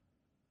me,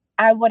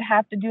 I would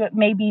have to do it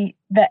maybe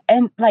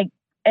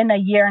in a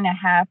year and a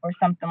half or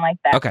something like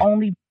that. Okay.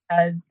 Only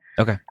because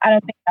I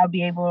don't think I'll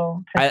be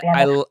able to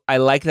stand I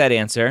like that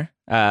answer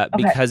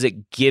because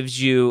it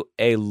gives you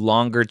a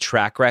longer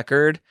track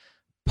record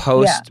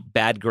post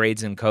bad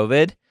grades in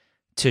COVID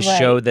to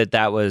show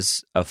that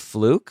was a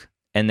fluke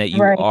and that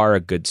you are a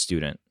good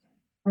student.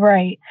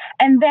 Right.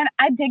 And then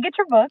I did get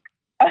your book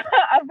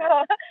I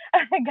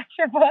got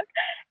your book,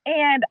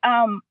 and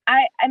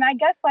I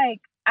guess like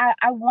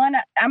I'm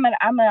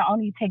gonna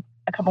only take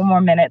a couple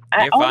more minutes.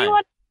 You're fine.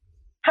 Want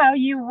how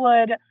you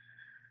would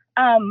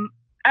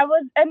I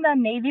was in the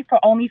Navy for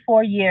only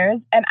 4 years,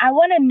 and I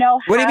want to know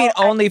how. What do you mean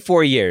only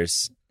 4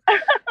 years?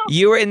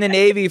 You were in the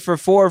Navy for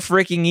 4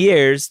 freaking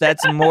years.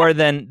 That's more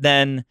than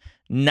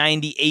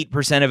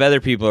 98% of other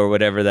people or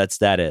whatever that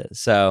stat is.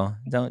 So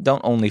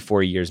don't only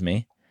 4 years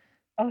me.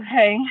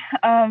 Okay.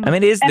 I mean,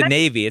 it is the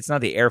Navy. It's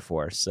not the Air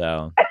Force.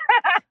 So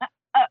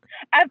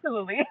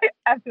absolutely.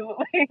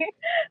 Absolutely.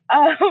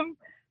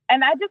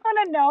 And I just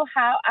want to know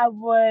how I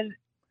would,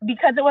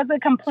 because it was a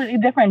completely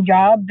different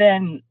job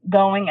than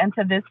going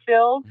into this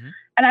field. Mm-hmm.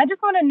 And I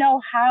just want to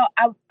know how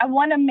I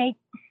want to make,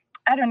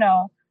 I don't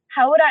know,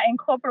 how would I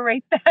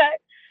incorporate that?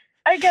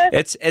 I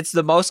guess it's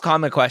the most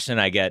common question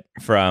I get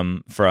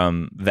from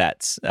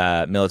vets,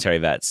 military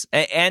vets,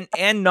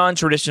 and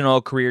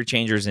non-traditional career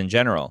changers in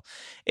general,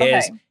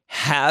 is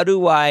how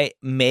do I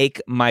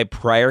make my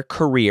prior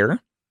career,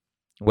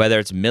 whether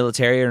it's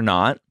military or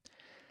not,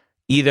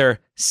 either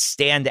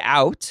stand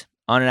out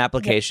on an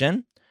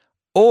application,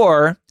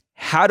 or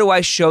how do I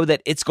show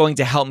that it's going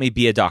to help me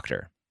be a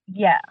doctor?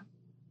 Yeah.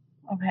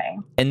 Okay.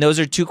 And those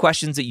are two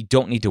questions that you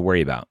don't need to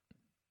worry about.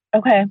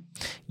 Okay.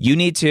 You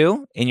need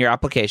to, in your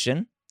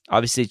application,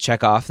 obviously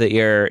check off that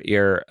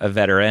you're a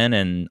veteran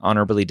and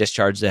honorably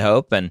discharged, I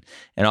hope, and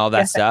all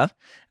that stuff.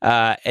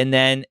 And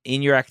then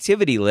in your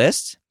activity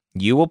list,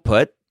 you will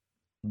put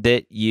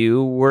that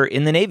you were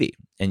in the Navy,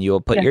 and you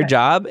will put your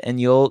job, and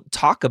you'll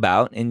talk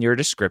about in your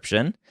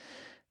description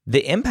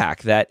the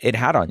impact that it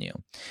had on you.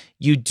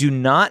 You do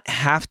not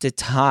have to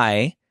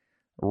tie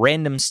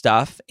random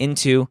stuff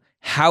into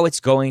how it's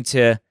going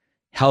to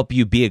help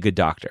you be a good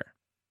doctor.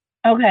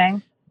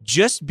 Okay.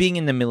 Just being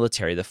in the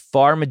military, the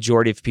far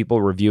majority of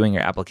people reviewing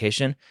your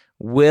application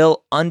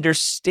will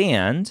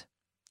understand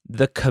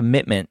the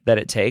commitment that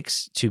it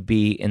takes to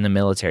be in the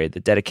military, the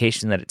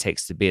dedication that it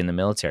takes to be in the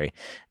military,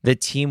 the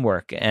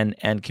teamwork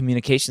and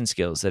communication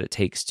skills that it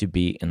takes to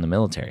be in the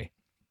military.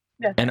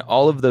 Yes. And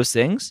all of those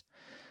things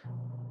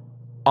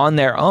on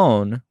their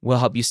own will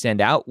help you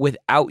stand out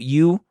without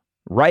you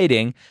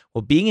writing,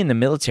 well, being in the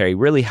military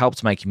really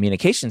helped my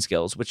communication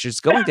skills, which is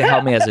going to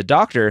help me as a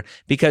doctor,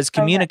 because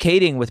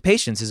communicating with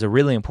patients is a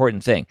really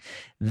important thing.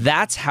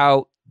 That's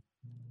how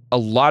a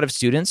lot of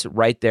students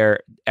write their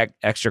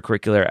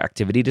extracurricular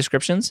activity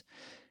descriptions.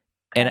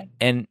 And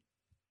in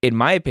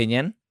my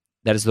opinion,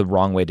 that is the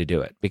wrong way to do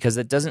it, because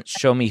it doesn't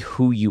show me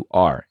who you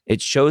are.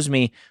 It shows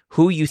me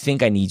who you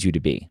think I need you to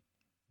be.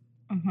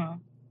 Mm-hmm.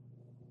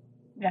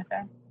 Yes,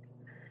 sir.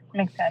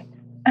 Makes sense.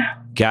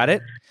 Got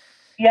it?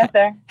 Yes,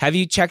 sir. Have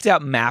you checked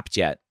out Mapped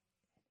yet?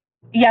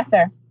 Yes,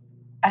 sir.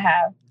 I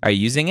have. Are you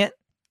using it?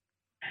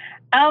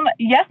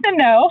 Yes and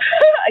no.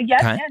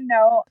 Yes and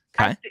no.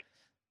 Okay.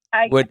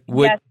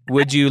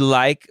 Would you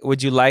like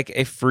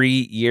a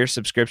free year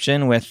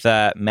subscription with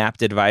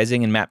Mapped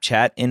Advising and Mapped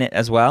Chat in it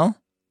as well?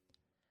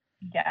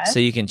 Yes. So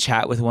you can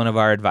chat with one of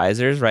our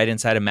advisors right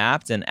inside of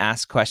Mapped and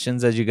ask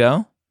questions as you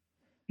go?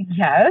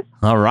 Yes.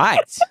 All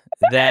right.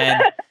 Then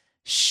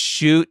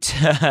shoot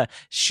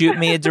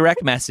me a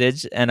direct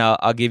message, and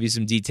I'll give you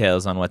some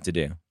details on what to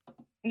do.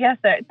 Yes,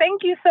 sir.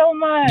 Thank you so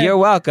much. You're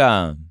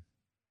welcome.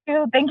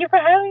 Thank you for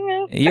having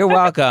me. You're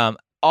welcome.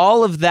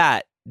 All of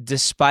that,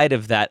 despite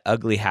of that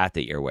ugly hat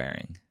that you're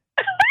wearing.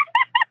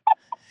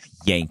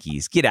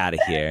 Yankees, get out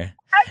of here.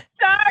 I'm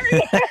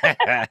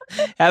sorry.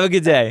 Have a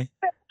good day.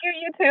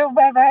 You too.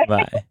 Bye-bye.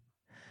 Bye.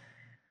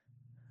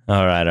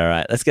 All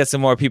right. Let's get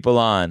some more people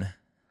on.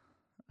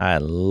 I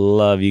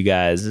love you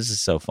guys. This is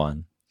so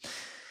fun.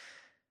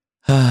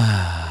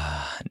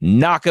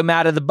 Knock him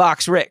out of the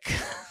box, Rick.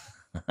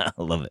 I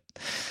love it.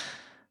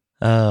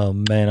 Oh,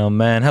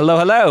 man.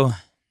 Hello.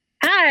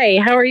 Hi,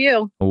 how are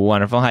you?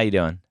 Wonderful. How you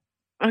doing?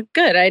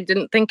 Good. I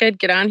didn't think I'd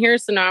get on here,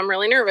 so now I'm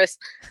really nervous.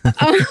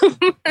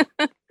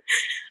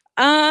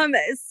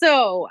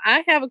 So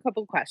I have a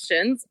couple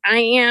questions. I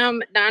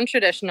am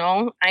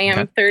non-traditional. I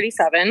am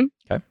 37.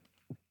 Okay.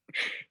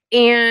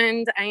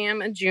 And I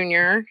am a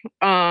junior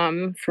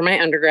for my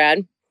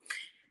undergrad.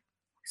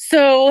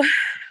 So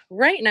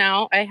right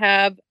now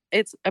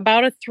it's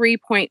about a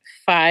 3.5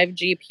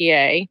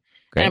 GPA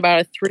and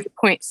about a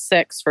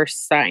 3.6 for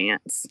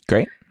science.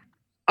 Great.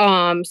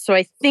 So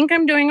I think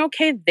I'm doing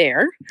okay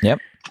there. Yep.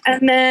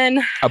 And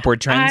then upward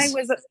trends.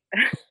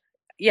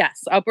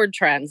 Yes, upward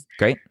trends.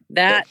 Great.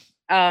 That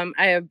I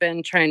have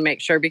been trying to make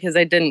sure, because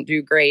I didn't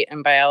do great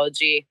in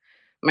biology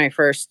my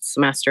first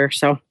semester.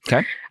 So,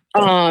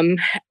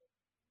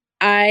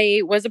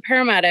 I was a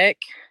paramedic.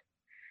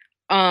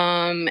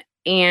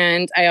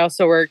 And I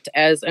also worked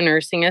as a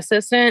nursing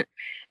assistant.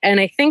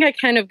 And I think I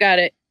kind of got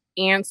it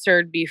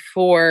answered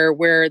before,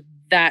 where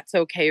that's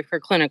okay for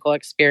clinical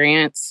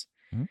experience.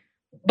 Mm-hmm.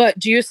 But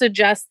do you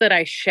suggest that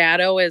I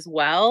shadow as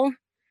well?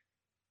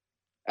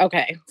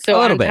 Okay. So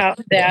a little bit. Top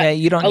of that,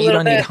 you don't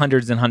need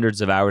hundreds and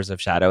hundreds of hours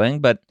of shadowing,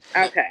 but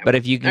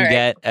if you can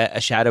get a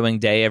shadowing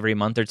day every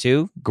month or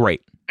two,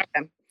 great.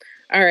 Okay.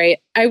 All right.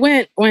 I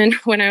went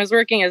when I was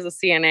working as a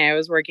CNA, I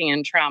was working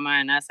in trauma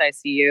and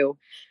SICU.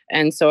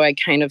 And so I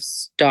kind of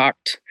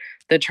stalked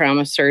the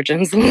trauma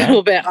surgeons a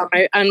little bit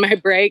on my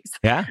breaks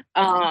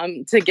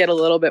to get a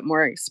little bit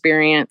more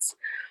experience.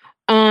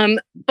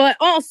 But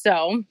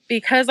also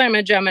because I'm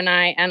a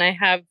Gemini and I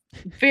have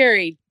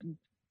very,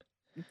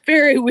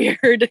 very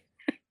weird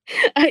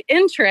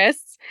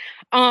interests.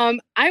 I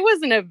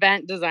was an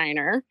event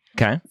designer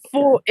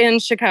in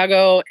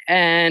Chicago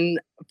and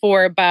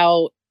for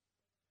about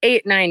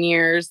 8-9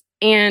 years.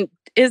 And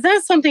is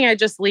that something I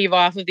just leave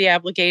off of the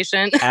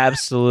application?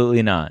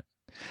 Absolutely not.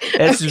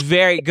 It's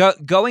very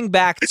going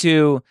back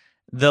to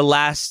the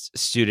last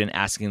student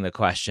asking the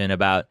question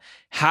about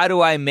how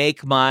do I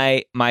make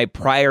my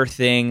prior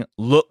thing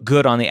look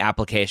good on the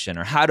application,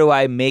 or how do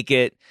I make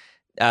it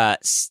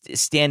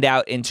stand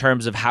out in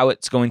terms of how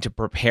it's going to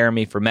prepare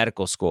me for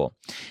medical school.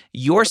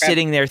 You're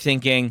sitting there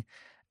thinking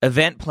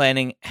event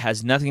planning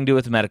has nothing to do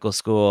with medical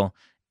school.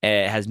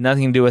 It has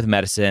nothing to do with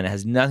medicine. It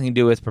has nothing to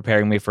do with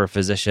preparing me for a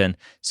physician.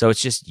 So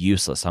it's just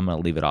useless. I'm going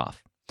to leave it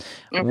off.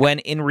 Okay. When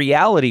in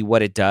reality,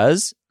 what it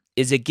does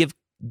is it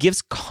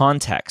gives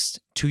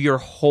context to your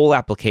whole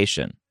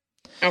application.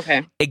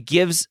 Okay. It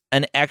gives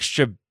an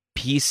extra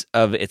piece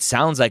of, it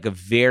sounds like a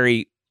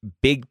very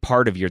big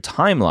part of your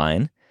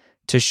timeline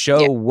to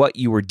show what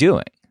you were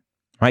doing,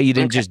 right? You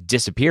didn't just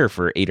disappear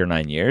for 8 or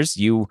 9 years.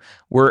 You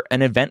were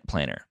an event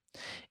planner.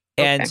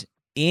 And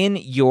in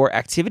your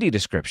activity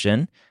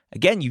description,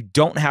 again, you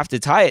don't have to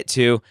tie it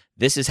to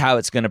this is how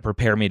it's going to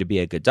prepare me to be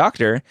a good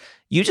doctor.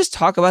 You just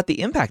talk about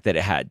the impact that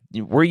it had.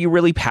 Were you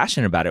really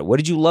passionate about it? What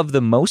did you love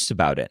the most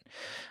about it?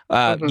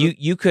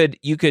 You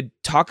could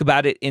talk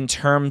about it in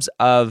terms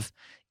of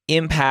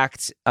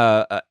impact,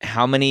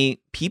 how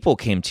many people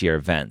came to your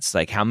events,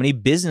 like how many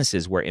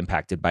businesses were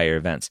impacted by your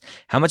events,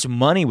 how much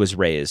money was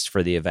raised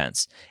for the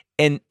events.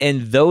 And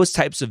those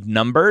types of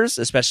numbers,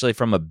 especially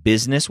from a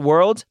business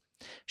world,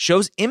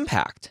 shows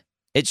impact.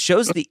 It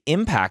shows the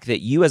impact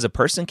that you as a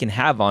person can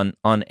have on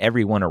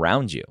everyone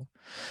around you,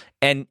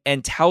 and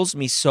tells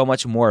me so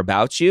much more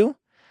about you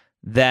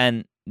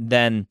than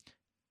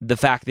the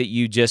fact that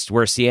you just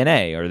were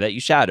CNA or that you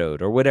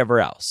shadowed or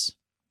whatever else.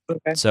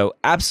 Okay. So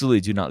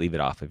absolutely do not leave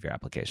it off of your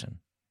application.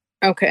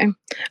 Okay.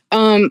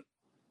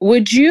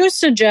 Would you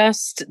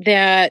suggest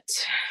that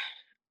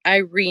I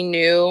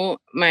renew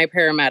my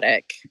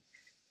paramedic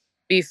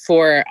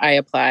before I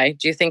apply?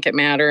 Do you think it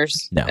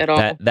matters at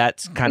all?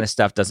 That kind of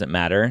stuff doesn't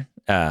matter.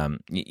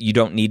 You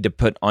don't need to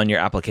put on your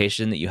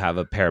application that you have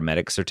a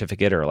paramedic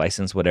certificate or a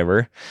license,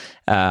 whatever.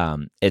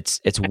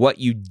 It's what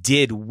you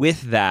did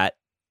with that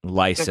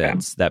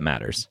license that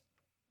matters.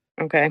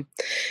 Okay.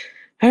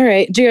 All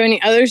right. Do you have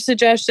any other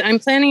suggestions? I'm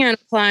planning on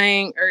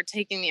applying or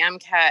taking the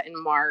MCAT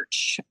in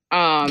March.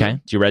 Okay.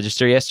 Did you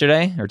register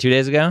yesterday or 2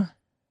 days ago?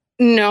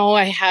 No,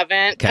 I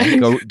haven't. Okay.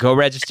 Go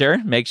register.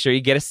 Make sure you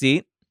get a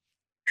seat.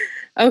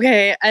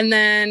 Okay. And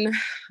then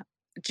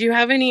do you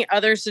have any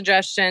other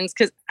suggestions?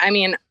 Because, I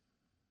mean,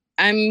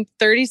 I'm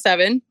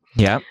 37.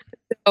 Yeah.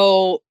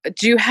 So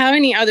do you have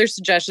any other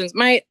suggestions?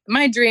 My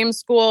dream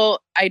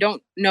school, I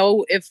don't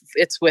know if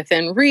it's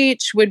within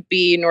reach, would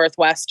be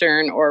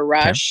Northwestern or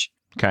Rush.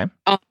 Okay.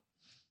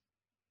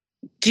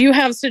 Do you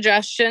have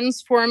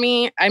suggestions for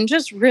me? I'm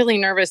just really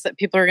nervous that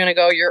people are going to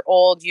go, you're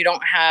old, you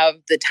don't have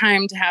the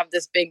time to have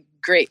this big,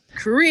 great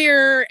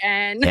career.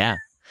 And yeah.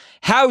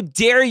 How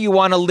dare you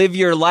want to live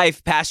your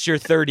life past your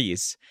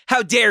 30s?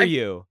 How dare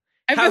you?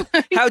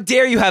 How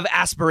dare you have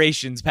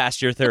aspirations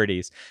past your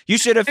 30s? You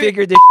should have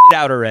figured this shit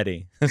out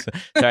already.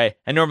 Sorry,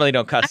 I normally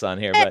don't cuss on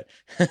here, but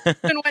I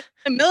went to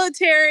the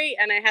military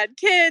and I had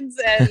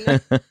kids,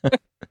 and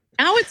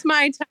now it's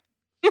my time.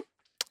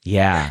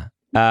 Yeah.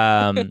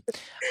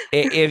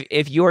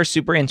 If you are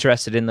super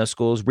interested in those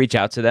schools, reach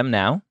out to them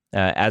now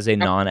as a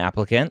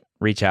non-applicant.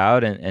 Reach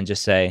out and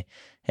just say,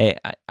 hey,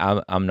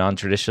 I'm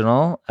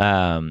non-traditional.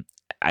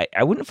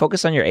 I wouldn't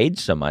focus on your age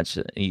so much.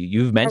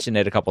 You've mentioned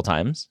it a couple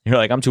times. You're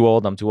like, I'm too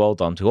old is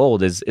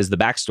the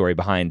backstory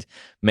behind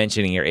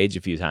mentioning your age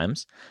a few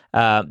times.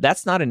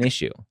 That's not an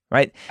issue,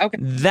 right? Okay.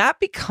 That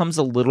becomes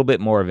a little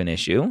bit more of an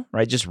issue,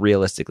 right? Just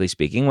realistically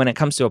speaking, when it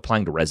comes to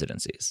applying to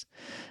residencies.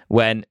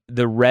 When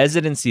the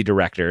residency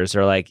directors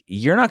are like,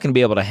 you're not going to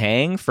be able to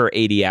hang for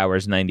 80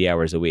 hours, 90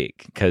 hours a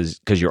week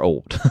because you're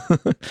old.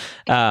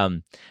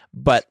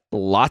 But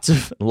lots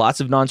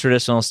of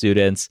non-traditional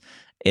students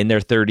in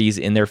their 30s,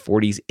 in their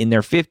 40s, in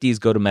their 50s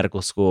go to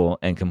medical school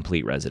and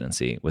complete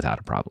residency without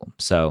a problem.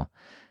 So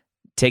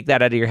take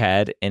that out of your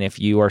head. And if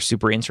you are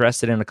super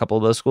interested in a couple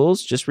of those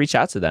schools, just reach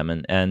out to them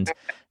and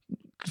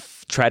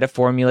try to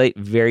formulate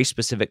very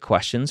specific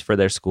questions for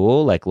their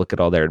school. Like look at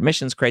all their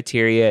admissions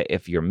criteria.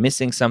 If you're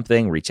missing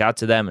something, reach out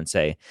to them and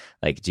say,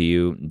 like, do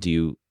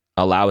you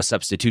allow a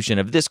substitution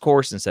of this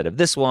course instead of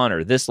this one,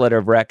 or this letter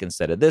of rec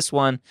instead of this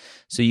one?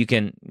 So you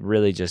can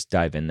really just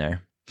dive in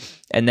there.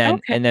 And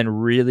then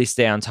really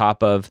stay on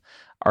top of,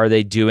 are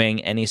they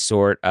doing any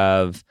sort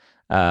of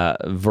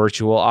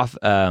virtual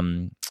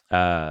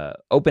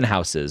open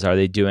houses? Are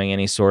they doing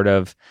any sort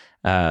of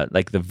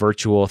like the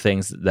virtual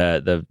things,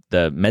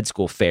 the med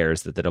school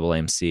fairs that the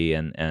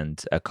AAMC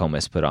and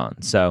COMIS put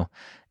on? So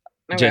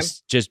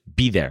just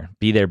be there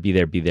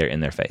in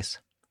their face.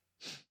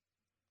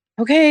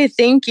 Okay,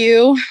 thank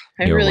you.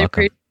 You're really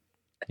welcome. appreciate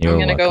it. I'm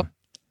going to go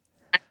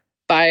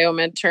bio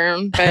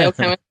midterm,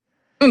 biochemistry.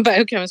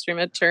 biochemistry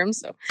midterm.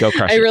 So Go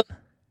crush I it. really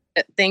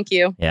thank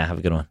you. Yeah, have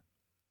a good one.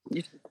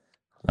 You-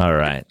 All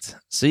right.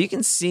 So you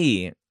can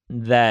see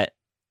that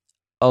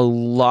a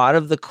lot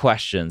of the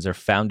questions are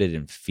founded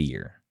in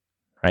fear,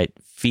 right?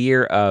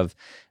 Fear of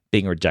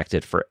being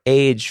rejected for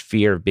age,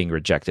 fear of being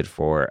rejected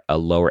for a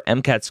lower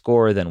MCAT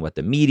score than what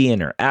the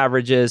median or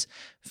average is,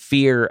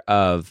 fear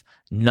of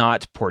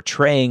not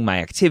portraying my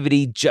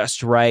activity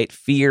just right,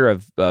 fear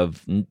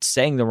of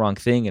saying the wrong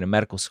thing in a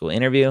medical school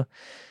interview.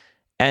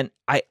 And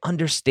I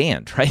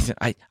understand, right?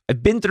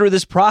 I've been through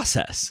this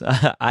process.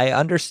 I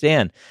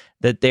understand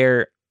that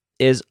there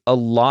is a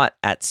lot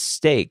at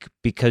stake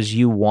because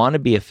you want to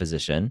be a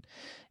physician.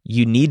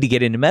 You need to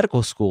get into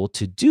medical school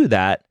to do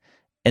that.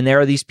 And there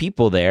are these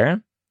people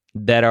there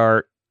that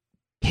are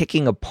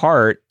picking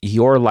apart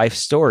your life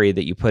story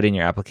that you put in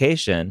your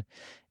application.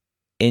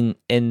 And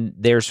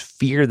there's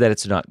fear that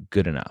it's not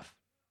good enough.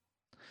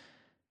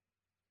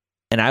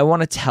 And I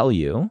want to tell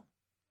you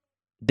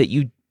that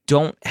you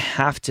don't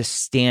have to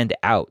stand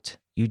out.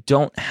 You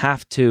don't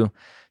have to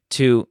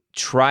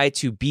try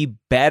to be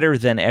better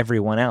than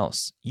everyone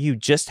else. You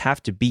just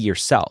have to be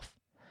yourself.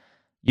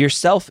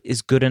 Yourself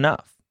is good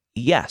enough.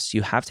 Yes,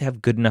 you have to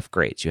have good enough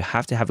grades. You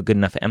have to have a good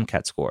enough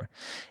MCAT score.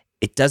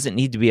 It doesn't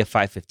need to be a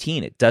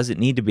 515. It doesn't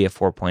need to be a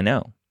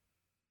 4.0.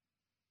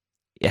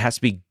 It has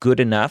to be good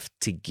enough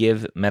to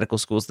give medical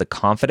schools the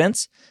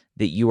confidence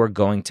that you are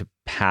going to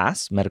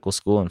pass medical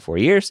school in 4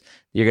 years.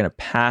 You're going to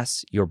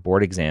pass your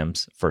board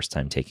exams first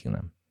time taking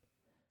them.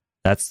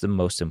 That's the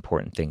most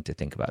important thing to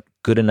think about.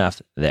 Good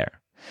enough there.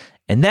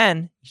 And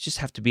then you just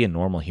have to be a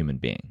normal human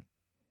being,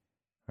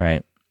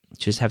 right? You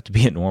just have to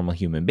be a normal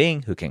human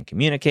being who can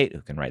communicate,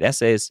 who can write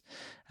essays,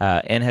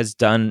 and has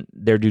done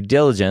their due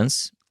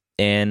diligence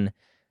in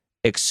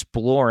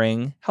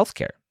exploring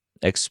healthcare,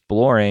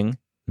 exploring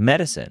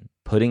medicine,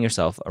 putting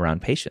yourself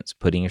around patients,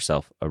 putting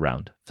yourself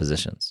around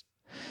physicians.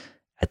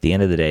 At the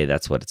end of the day,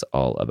 that's what it's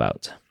all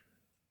about.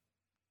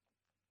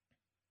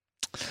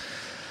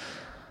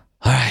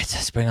 All right,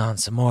 let's bring on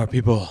some more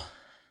people.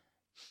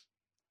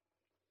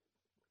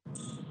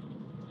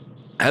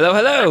 Hello,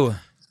 hello.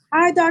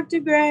 Hi, Dr.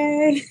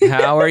 Gray.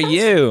 How are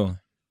you?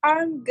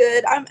 I'm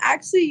good. I'm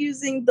actually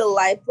using the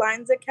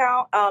Lifelines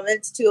account.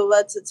 It's two of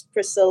us. It's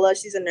Priscilla.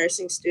 She's a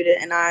nursing student,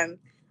 and I'm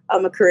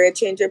a career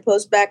changer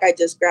post-bac. I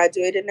just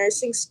graduated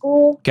nursing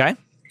school. Okay.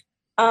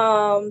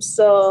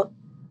 So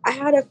I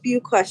had a few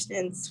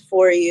questions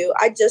for you.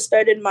 I just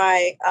started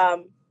my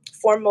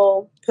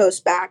formal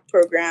post-bac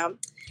program.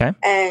 Okay.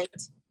 And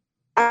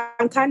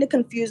I'm kind of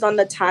confused on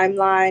the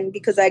timeline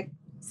because I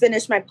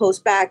finished my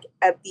post-bac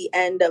at the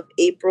end of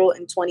April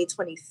in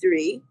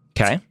 2023.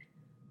 Okay.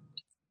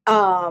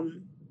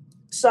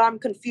 So I'm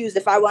confused.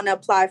 If I want to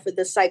apply for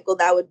the cycle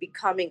that would be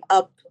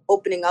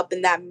opening up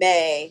in that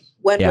May,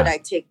 when would I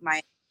take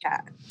my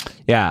CAT?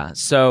 Yeah.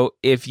 So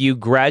if you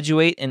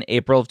graduate in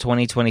April of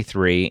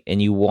 2023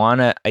 and you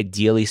want to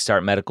ideally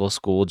start medical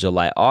school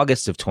July,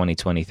 August of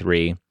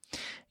 2023,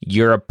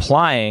 you're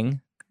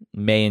applying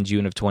May and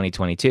June of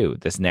 2022,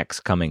 this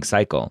next coming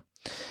cycle,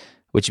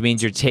 which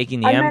means you're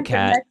taking the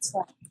MCAT.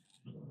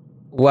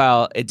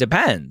 Well, it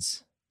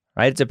depends,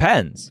 right? It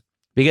depends.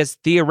 Because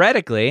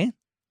theoretically,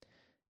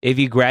 if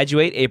you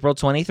graduate April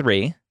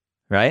 23,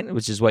 right,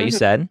 which is what you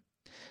said,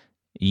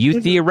 you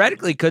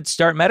theoretically could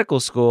start medical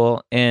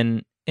school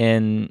in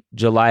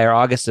July or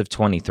August of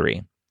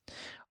 23.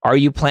 Are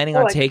you planning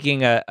on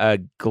taking a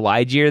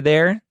glide year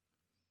there?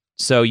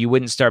 So you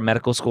wouldn't start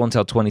medical school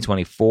until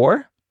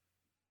 2024?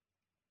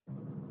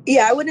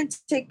 Yeah, I wouldn't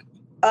take...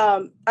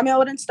 I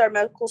wouldn't start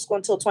medical school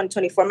until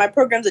 2024. My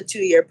program's a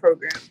 2-year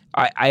program.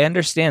 I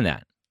understand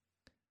that.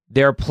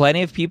 There are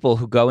plenty of people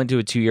who go into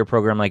a 2-year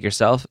program like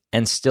yourself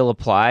and still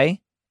apply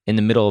in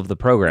the middle of the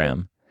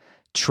program,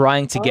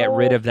 trying to get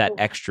rid of that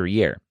extra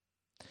year.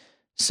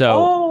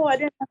 So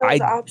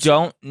I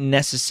don't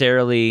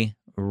necessarily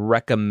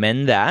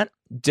recommend that,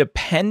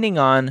 depending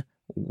on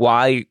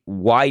why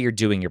you're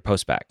doing your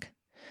post-bac.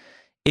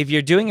 If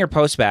you're doing your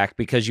post-bac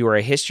because you were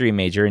a history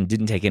major and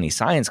didn't take any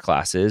science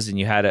classes and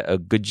you had a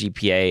good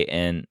GPA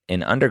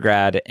in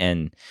undergrad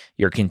and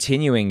you're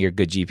continuing your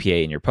good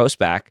GPA in your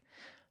post-bac,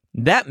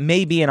 that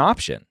may be an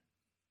option.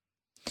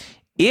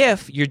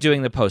 If you're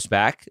doing the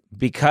post-bac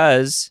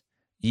because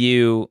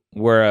you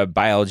were a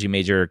biology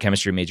major,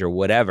 chemistry major,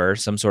 whatever,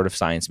 some sort of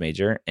science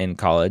major in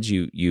college,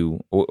 you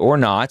or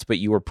not, but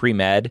you were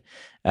pre-med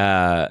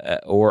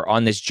or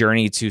on this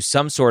journey to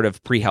some sort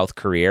of pre-health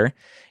career,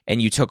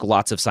 and you took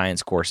lots of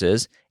science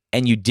courses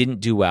and you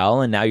didn't do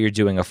well, and now you're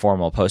doing a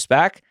formal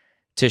post-bac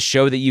to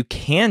show that you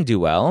can do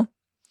well,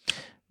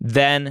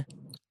 then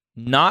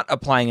not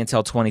applying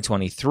until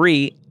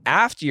 2023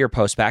 after your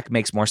post-bac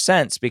makes more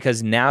sense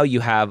because now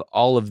you have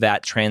all of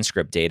that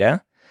transcript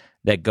data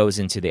that goes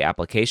into the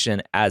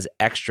application as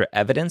extra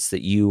evidence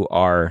that you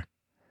are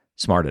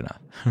smart enough,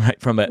 right?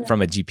 From a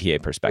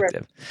GPA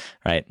perspective,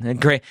 right?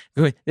 And great.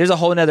 There's a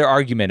whole other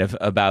argument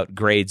about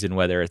grades and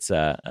whether it's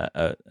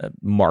a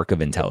mark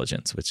of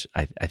intelligence, which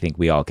I think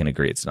we all can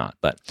agree it's not.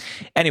 But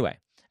anyway,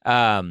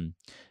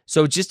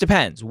 so it just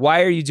depends.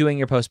 Why are you doing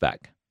your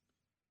post-bac?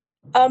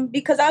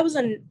 Because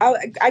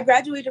I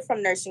graduated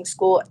from nursing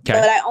school, Okay.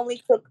 but I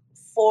only took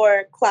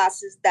 4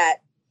 classes that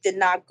did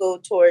not go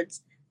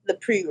towards the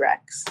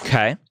prereqs.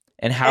 Okay.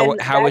 And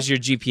how was your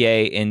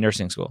GPA in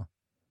nursing school?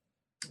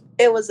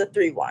 It was a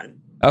 3.1.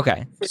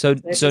 Okay. So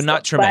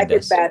not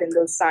tremendous. But I did bad in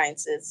those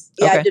sciences.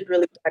 Yeah, Okay. I did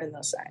really bad in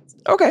those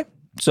sciences. Okay.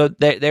 So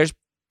there's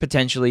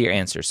potentially your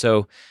answer.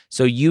 So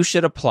you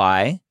should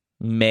apply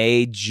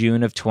May,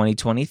 June of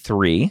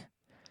 2023.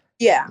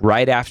 Yeah.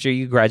 Right after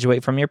you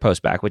graduate from your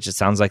postbac, which it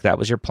sounds like that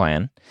was your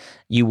plan.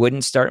 You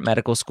wouldn't start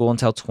medical school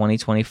until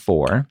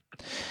 2024.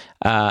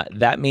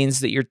 That means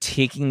that you're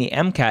taking the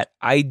MCAT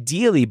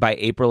ideally by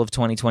April of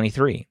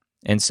 2023.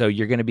 And so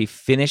you're going to be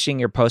finishing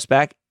your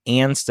postbac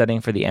and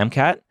studying for the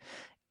MCAT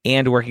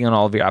and working on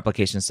all of your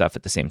application stuff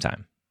at the same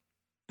time.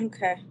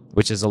 Okay.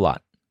 Which is a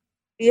lot.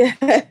 Yeah,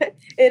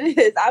 it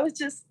is. I was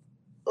just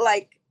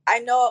like, I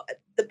know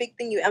the big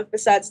thing you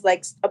emphasize is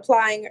like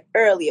applying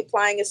early,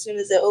 applying as soon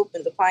as it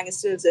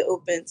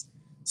opens.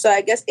 So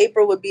I guess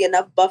April would be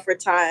enough buffer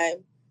time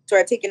to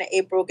start taking in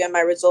April, get my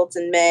results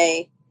in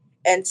May,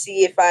 and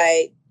see if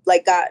I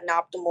like got an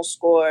optimal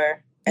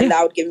score, and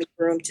that would give me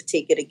room to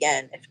take it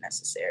again if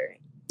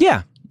necessary.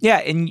 Yeah. Yeah.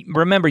 And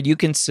remember, you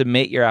can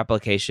submit your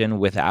application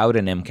without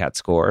an MCAT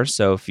score.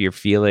 So if you're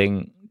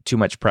feeling too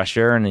much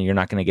pressure and you're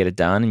not going to get it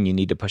done and you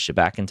need to push it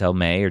back until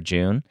May or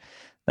June,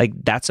 like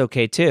that's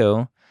okay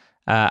too.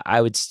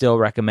 I would still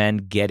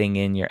recommend getting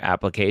in your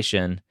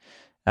application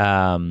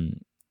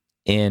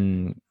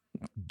in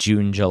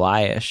June,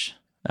 July-ish,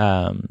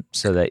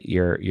 so that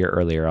you're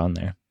earlier on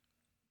there.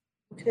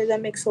 Okay,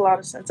 that makes a lot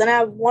of sense. And I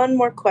have one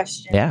more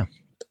question. Yeah.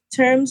 In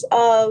terms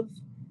of,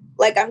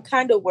 like, I'm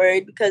kind of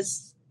worried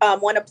because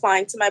when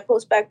applying to my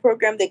postbac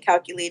program, they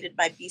calculated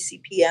my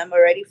BCPM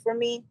already for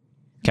me.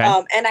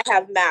 Okay. And I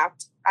have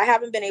mapped. I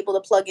haven't been able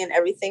to plug in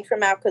everything for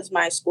MAP because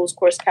my school's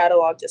course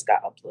catalog just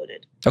got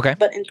uploaded. Okay.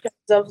 But in terms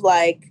of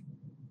like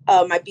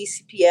my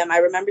BCPM, I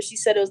remember she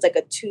said it was like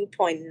a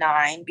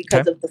 2.9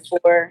 because of the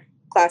 4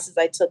 classes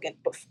I took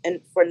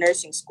in for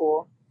nursing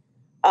school.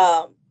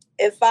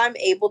 If I'm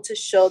able to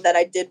show that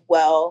I did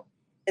well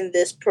in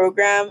this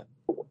program,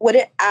 would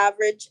it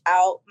average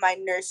out my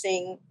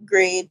nursing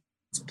grades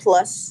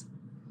plus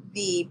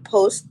the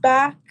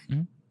postbac?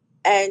 Mm-hmm.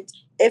 And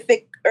if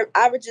it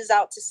averages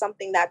out to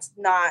something that's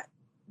not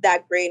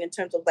that great in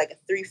terms of like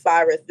a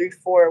 3.5 or 3.4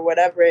 or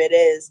whatever it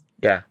is,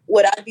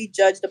 would I be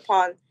judged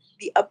upon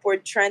the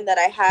upward trend that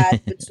I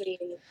had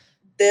between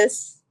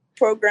this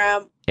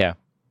program? Yeah.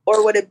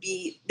 Or would it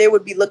be they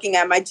would be looking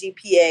at my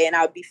GPA and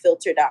I would be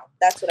filtered out?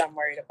 That's what I'm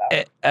worried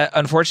about.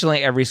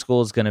 Unfortunately, every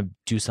school is going to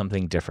do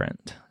something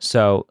different.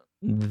 So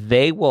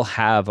they will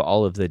have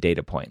all of the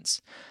data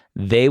points.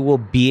 They will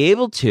be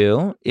able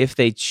to, if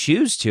they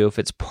choose to, if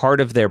it's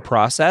part of their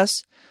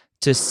process,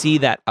 to see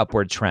that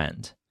upward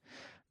trend.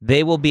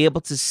 They will be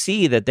able to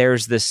see that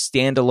there's this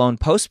standalone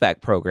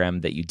postbac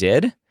program that you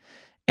did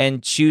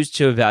and choose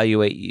to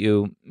evaluate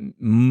you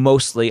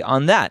mostly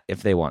on that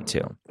if they want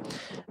to.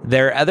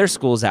 There are other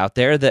schools out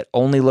there that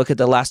only look at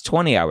the last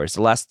 20 hours,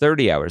 the last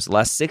 30 hours, the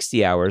last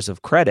 60 hours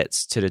of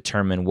credits to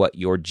determine what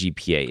your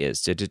GPA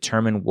is, to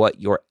determine what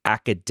your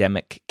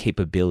academic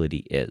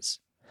capability is.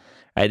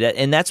 Right?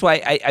 And that's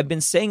why I've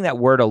been saying that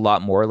word a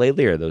lot more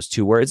lately, or those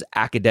 2 words,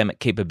 academic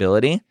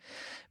capability,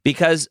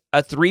 because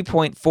a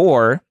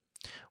 3.4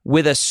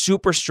 with a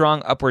super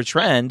strong upward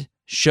trend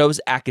shows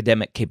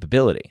academic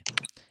capability.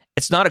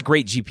 It's not a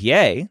great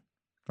GPA,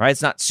 right?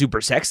 It's not super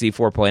sexy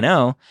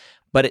 4.0,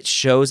 but it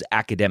shows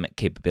academic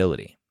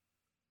capability,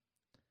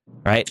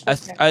 right?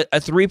 Okay. A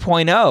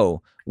 3.0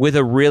 with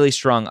a really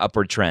strong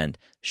upward trend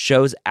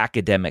shows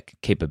academic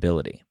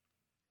capability.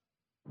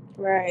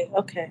 Right.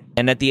 Okay.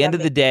 And at the end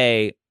of the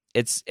day,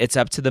 it's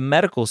up to the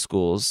medical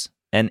schools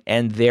and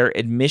their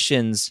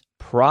admissions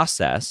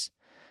process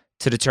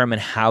to determine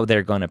how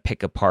they're going to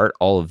pick apart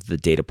all of the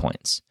data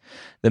points.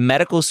 The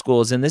medical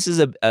schools, and this is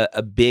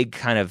a big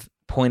kind of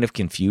point of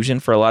confusion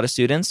for a lot of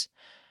students,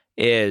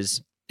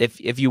 is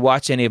if you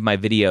watch any of my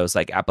videos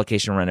like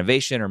application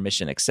renovation or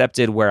mission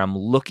accepted, where I'm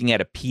looking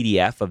at a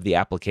PDF of the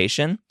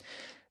application,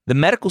 the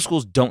medical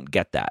schools don't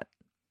get that.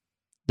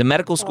 The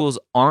medical schools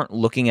aren't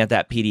looking at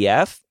that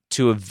PDF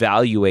to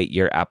evaluate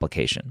your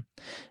application.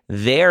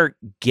 They're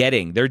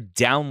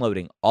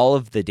downloading all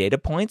of the data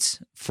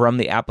points from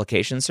the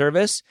application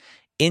service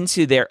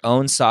into their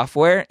own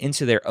software,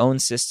 into their own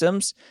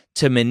systems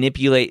to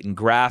manipulate and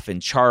graph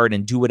and chart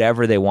and do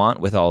whatever they want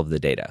with all of the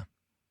data.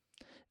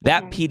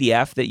 That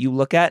PDF that you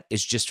look at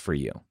is just for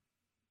you.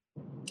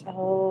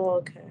 Oh,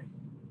 okay.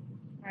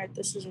 All right,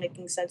 this is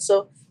making sense.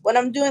 So when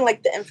I'm doing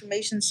like the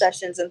information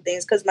sessions and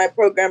things, because my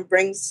program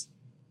brings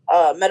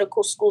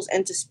medical schools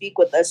in to speak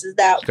with us, is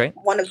that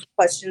one of the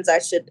questions I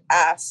should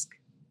ask?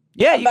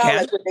 Yeah, you can.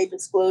 Like, would they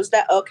disclose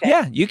that? Okay.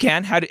 Yeah, you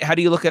can. How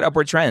do you look at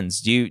upward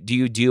trends? Do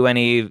you do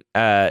any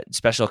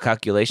special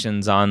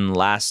calculations on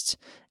last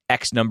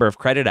X number of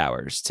credit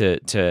hours to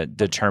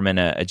determine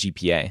a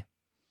GPA?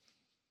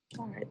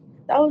 All right.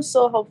 That was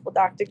so helpful,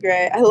 Dr.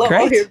 Gray. I love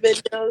all your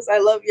videos. I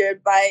love your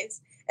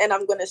advice. And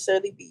I'm going to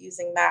surely be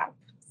using MAP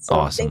So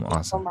Awesome. thank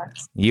you so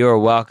much. You're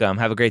welcome.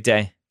 Have a great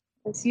day.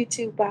 Yes, you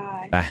too.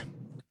 Bye. Bye.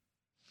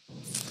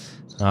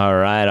 All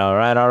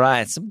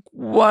right. Some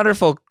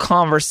wonderful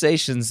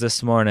conversations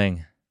this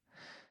morning.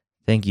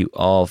 Thank you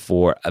all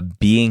for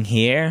being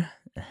here,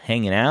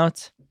 hanging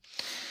out.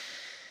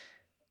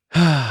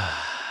 We can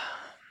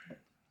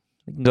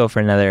go for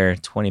another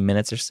 20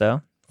 minutes or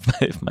so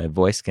if my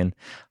voice can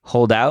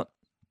hold out.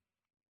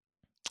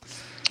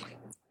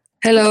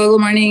 Hello,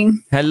 good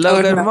morning.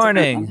 Hello, good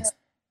morning.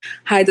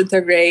 Hi,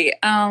 Dr. Gray.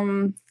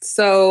 First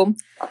of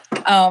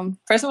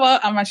all,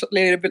 I'm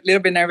actually a little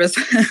bit nervous.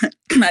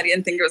 I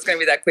didn't think it was going to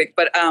be that quick,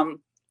 but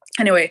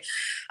anyway,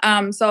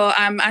 so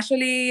I'm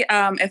actually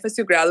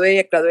FSU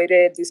graduate. I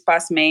graduated this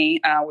past May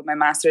with my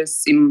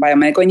master's in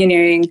biomedical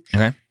engineering,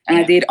 Okay. and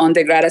I did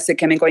undergrad as a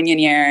chemical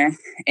engineer.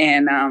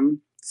 And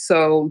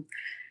so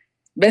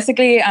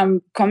basically,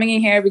 I'm coming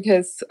in here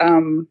because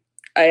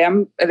I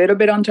am a little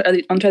bit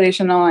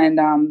untraditional,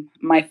 and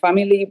my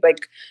family,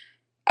 like,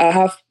 I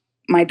have.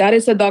 My dad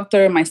is a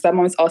doctor. My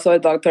stepmom is also a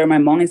doctor. My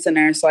mom is a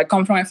nurse. So I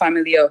come from a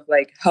family of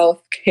like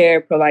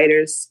healthcare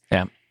providers.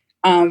 Yeah.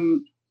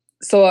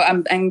 So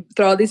and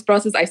throughout this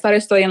process, I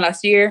started studying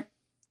last year,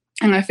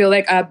 and I feel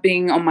like I've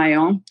been on my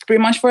own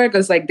pretty much for it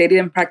because like they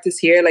didn't practice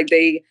here. Like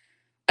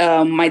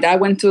my dad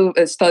went to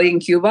study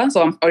in Cuba,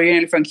 so I'm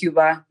originally from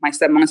Cuba. My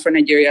stepmom is from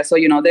Nigeria, so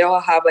they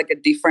all have like a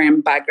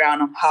different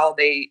background on how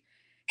they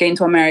came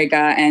to America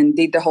and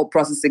did the whole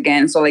process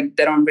again. So like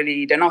they're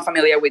not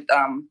familiar with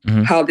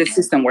how this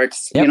system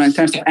works, Yep. in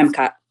terms of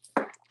MCAT.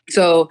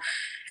 So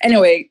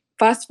anyway,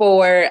 fast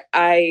forward,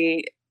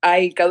 I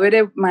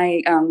graduated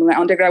my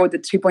undergrad with the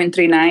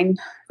 3.39,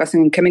 was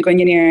in chemical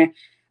engineer,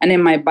 and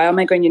then my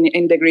biomedical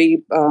engineering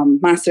degree,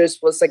 master's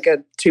was like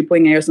a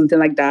 3.8 or something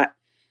like that.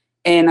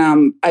 And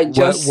I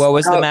just what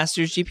was the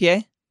master's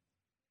GPA?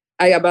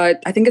 I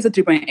think it's a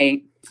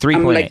 3.8.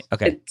 3.8.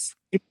 Okay.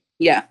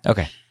 Yeah.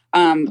 Okay.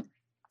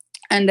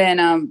 And then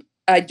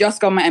I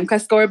just got my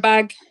MCAT score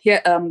back. Yeah,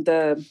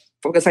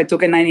 because I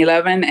took a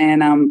 9/11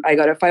 and I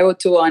got a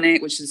 502 on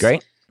it, which is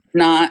great.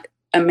 Not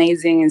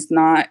amazing. It's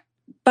not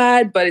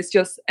bad, but it's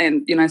just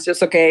it's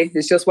just okay.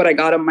 It's just what I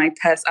got on my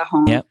test at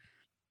home. Yep.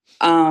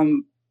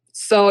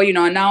 So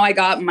now I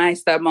got my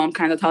stepmom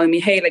kind of telling me,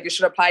 hey, like you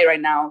should apply right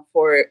now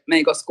for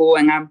medical school,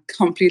 and I'm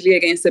completely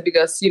against it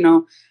because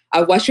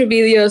I watch your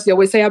videos. You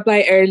always say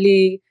apply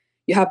early.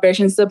 You have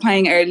versions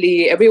applying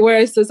early. Everywhere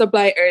it says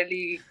apply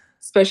early.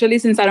 Especially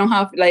since I don't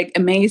have like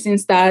amazing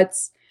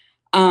stats.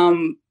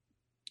 And,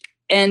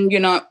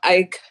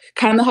 I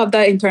kind of have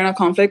that internal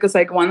conflict because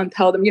I want to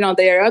tell them,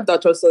 they are a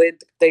doctor, so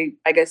they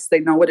I guess they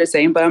know what they're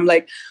saying. But I'm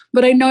like,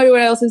 but I know everywhere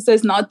else it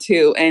says not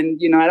to.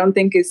 And, I don't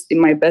think it's in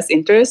my best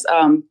interest.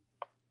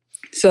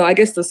 So I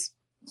guess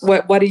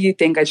what do you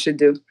think I should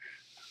do?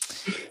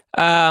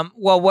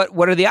 Well,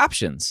 what are the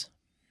options?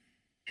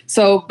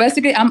 So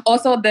basically, I'm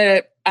also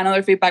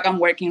another feedback. I'm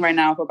working right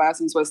now for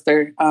Biosense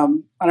Western.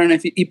 I don't know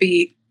if you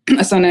be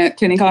as a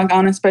clinical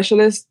accounting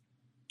specialist.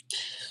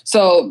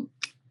 So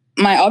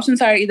my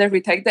options are either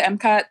retake the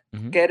MCAT,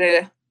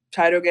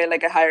 try to get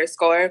like a higher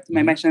score to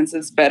make my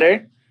chances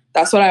better.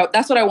 That's what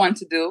I want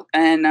to do,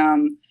 and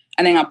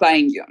then apply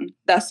in June.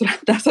 That's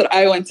what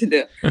I want to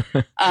do.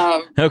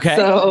 Okay.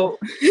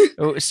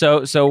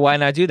 So why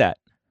not do that?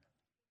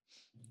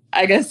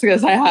 I guess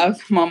because I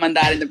have mom and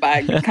dad in the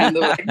back, kind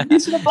of like, you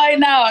should apply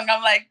now, and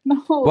I'm like,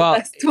 no,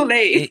 that's too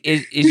late.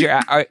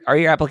 Are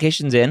your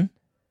applications in?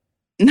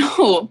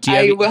 No. Do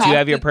you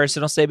have your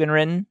personal statement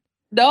written?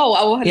 No,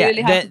 I will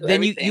literally have to do then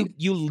everything.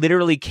 you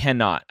literally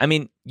cannot. I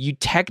mean, you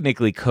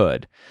technically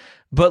could,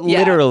 but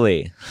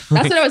literally.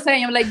 That's what I was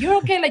saying. I'm like, you're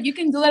okay. Like, you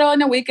can do that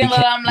on a weekend.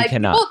 But I'm like,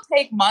 people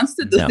take months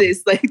to do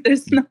this. Like,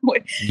 there's no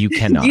way. You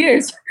cannot.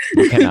 Years.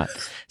 You cannot.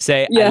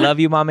 Say, I love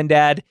you, mom and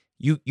dad.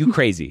 You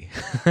crazy.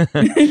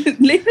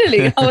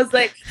 Literally. I was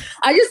like,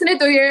 I just need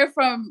to hear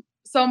from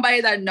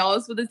somebody that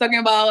knows what they're talking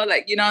about.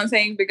 Like, you know what I'm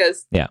saying?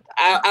 Because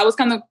I was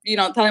kind of,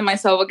 telling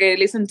myself, okay,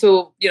 listen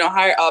to,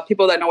 hire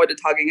people that know what they're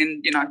talking,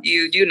 and, you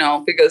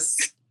know, because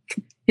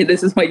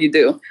this is what you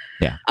do.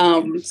 Yeah.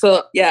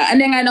 So, yeah. And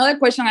then another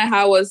question I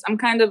had was, I'm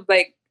kind of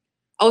like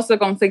also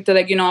conflicted,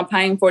 like,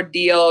 applying for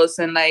deals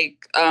and like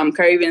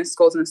Caribbean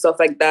schools and stuff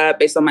like that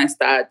based on my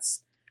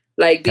stats.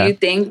 Like, do you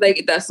think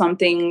like that's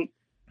something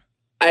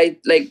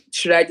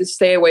should I just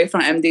stay away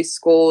from MD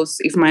schools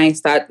if my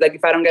if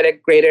I don't get a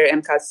greater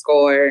MCAT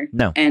score?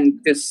 No. And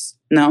just,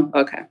 no?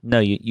 Okay. No,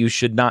 you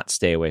should not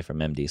stay away from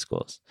MD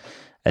schools.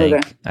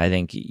 I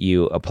think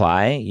you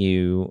apply,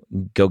 you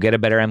go get a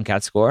better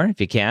MCAT score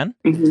if you can,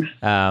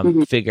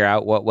 figure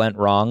out what went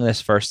wrong this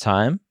first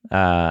time,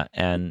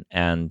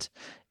 and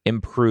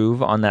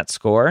improve on that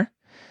score.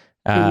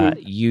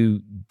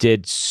 You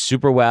did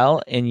super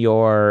well in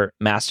your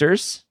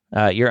master's.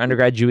 Your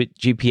undergraduate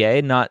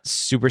GPA, not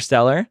super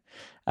stellar,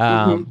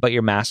 but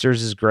your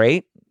master's is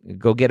great.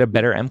 Go get a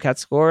better MCAT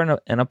score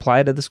and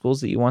apply to the schools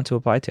that you want to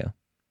apply to.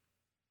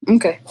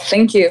 Okay.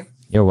 Thank you.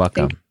 You're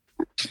welcome.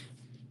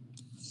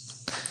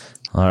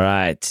 All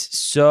right.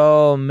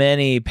 So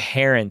many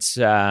parents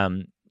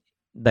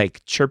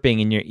like chirping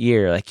in your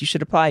ear, like you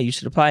should apply.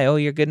 Oh,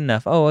 you're good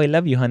enough. Oh, I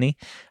love you, honey.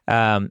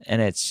 And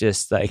it's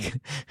just like,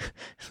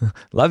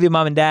 love you,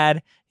 mom and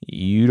dad.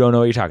 You don't know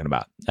what you're talking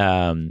about.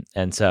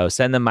 And so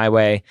send them my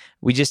way.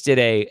 We just did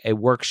a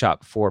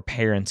workshop for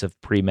parents of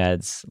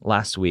pre-meds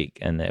last week,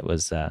 and it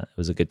was a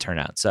good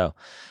turnout. So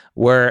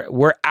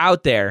we're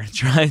out there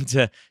trying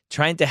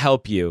to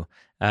help you,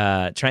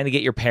 trying to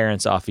get your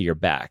parents off of your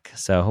back.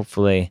 So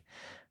hopefully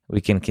we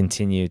can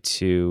continue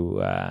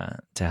to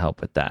help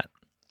with that.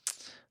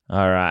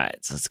 All right,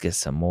 so let's get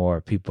some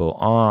more people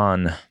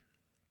on.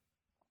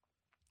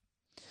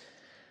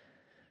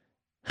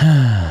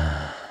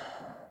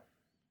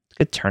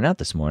 Good turnout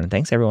this morning.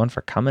 Thanks everyone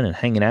for coming and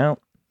hanging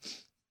out.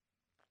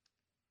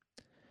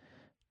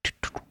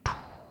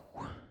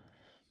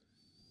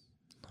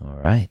 All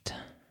right.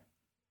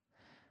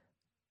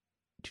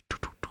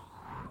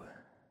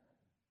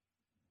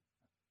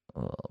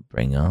 We'll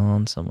bring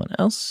on someone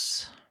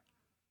else.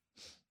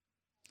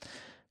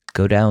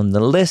 Go down the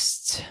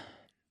list.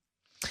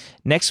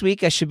 Next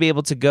week, I should be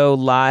able to go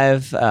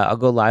live. I'll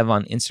go live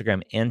on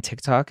Instagram and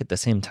TikTok at the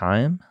same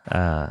time.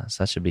 So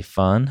that should be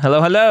fun.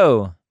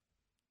 Hello.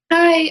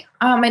 Hi,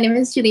 my name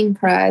is Jeline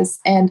Perez,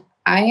 and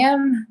I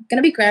am going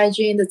to be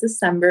graduating this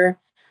December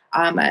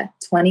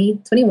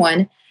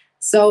 2021.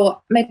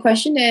 So my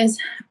question is,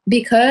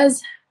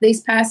 because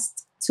these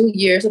past 2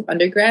 years of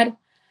undergrad,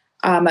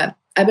 I've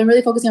been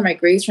really focusing on my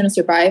grades, trying to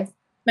survive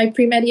my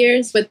pre-med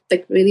years with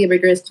like really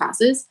rigorous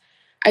classes.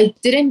 I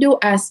didn't do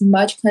as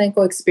much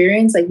clinical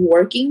experience, like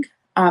working,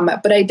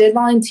 but I did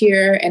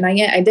volunteer and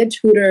I did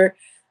tutor,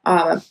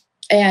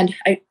 and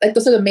I like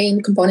those are the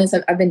main components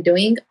I've been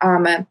doing.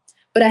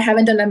 But I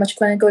haven't done that much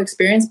clinical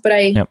experience. But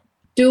I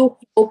do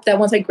hope that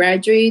once I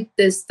graduate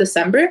this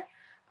December,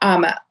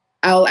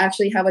 I'll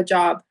actually have a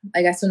job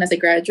like as soon as I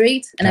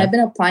graduate. And I've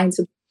been applying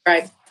to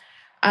drive.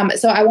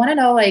 So I want to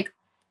know like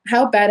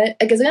how bad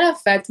is it going to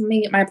affect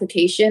me my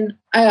application?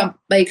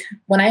 Like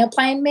when I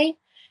apply in May.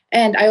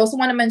 And I also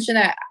want to mention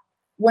that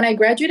when I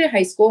graduated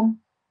high school,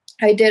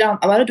 I did a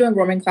lot of dual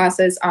enrollment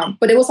classes,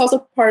 but it was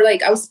also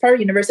I was part of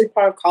university,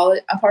 part of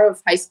college, part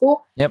of high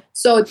school. Yep.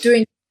 So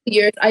during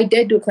years, I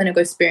did do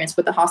clinical experience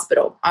with the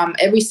hospital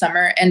every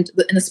summer and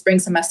in the spring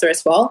semester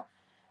as well.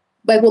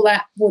 But will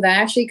that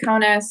actually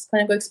count as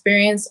clinical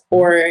experience,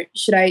 or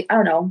should I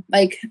don't know,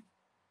 like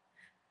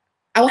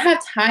I'll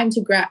have time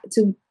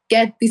to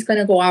get these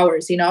clinical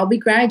hours. You know, I'll be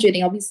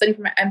graduating. I'll be studying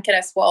for my MCAT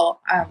as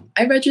well.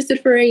 I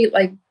registered for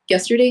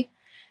yesterday.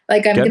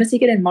 Like I'm gonna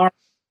take it in March.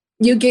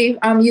 You gave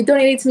you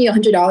donated to me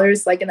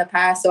 $100 like in the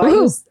past,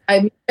 so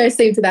I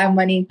saved that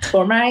money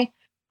for my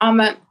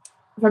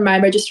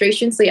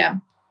registration. So yeah,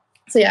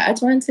 I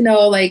just wanted to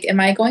know like, am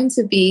I going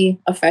to be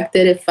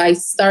affected if I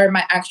start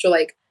my actual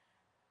like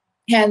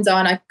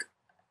hands-on a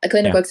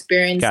clinical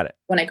experience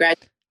when I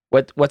graduate?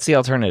 What's the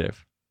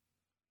alternative?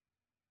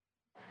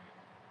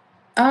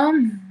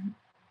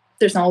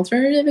 There's no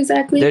alternative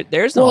exactly.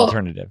 There's no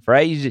alternative,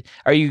 right?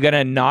 Are you going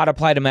to not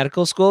apply to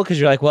medical school because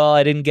you're like, well,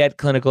 I didn't get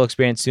clinical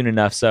experience soon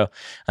enough, so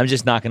I'm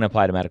just not going to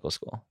apply to medical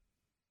school?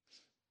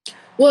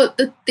 Well,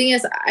 the thing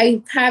is,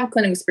 I have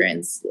clinical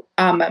experience.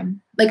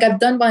 Like I've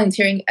done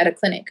volunteering at a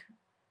clinic,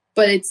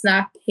 but it's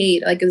not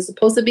paid. Like it's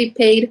supposed to be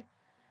paid.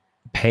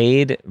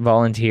 Paid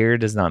volunteer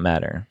does not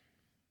matter.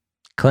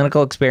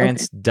 Clinical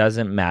experience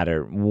doesn't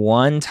matter.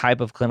 One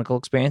type of clinical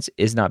experience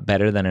is not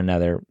better than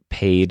another,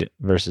 paid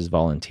versus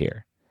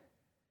volunteer.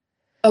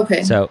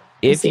 Okay. So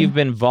if you've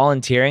been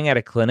volunteering at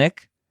a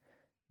clinic,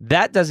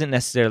 that doesn't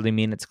necessarily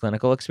mean it's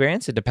clinical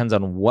experience. It depends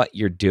on what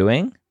you're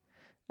doing.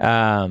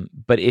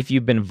 But if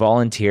you've been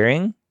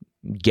volunteering,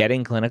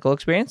 getting clinical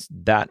experience,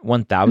 that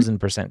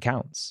 1000%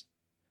 counts.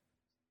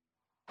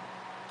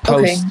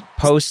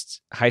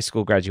 Post high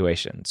school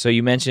graduation. So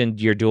you mentioned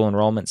your dual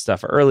enrollment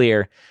stuff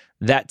earlier.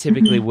 That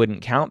typically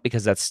wouldn't count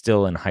because that's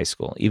still in high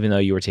school, even though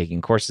you were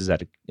taking courses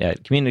at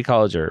community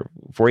college or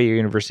four-year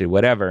university,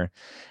 whatever.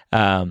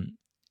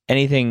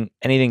 Anything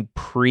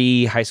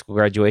pre-high school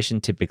graduation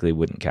typically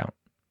wouldn't count.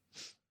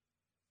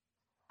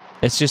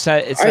 It's just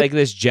like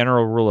this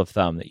general rule of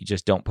thumb that you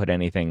just don't put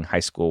anything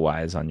high school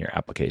wise on your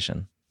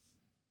application.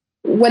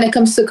 When it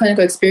comes to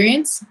clinical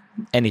experience?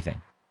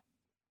 Anything.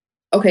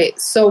 Okay,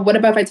 so what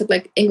about if I took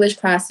like English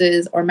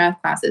classes or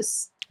math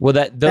classes?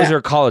 Well, those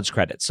are college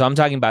credits. So I'm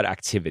talking about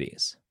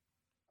activities.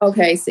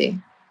 Okay, I see.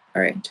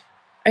 All right.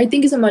 All right,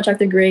 thank you so much,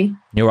 Dr. Gray.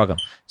 You're welcome.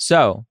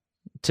 So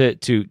to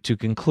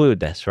conclude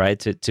this, right,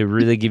 to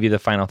really give you the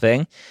final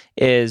thing,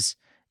 is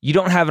you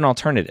don't have an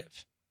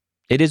alternative.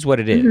 It is what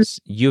it is.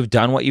 You've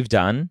done what you've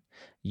done.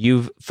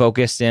 You've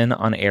focused in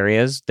on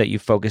areas that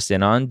you've focused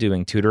in on,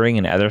 doing tutoring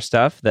and other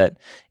stuff that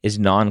is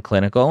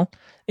non-clinical.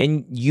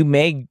 And you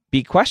may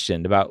be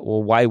questioned about,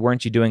 well, why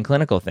weren't you doing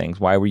clinical things?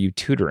 Why were you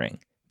tutoring?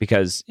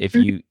 Because if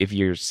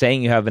you're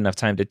saying you have enough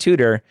time to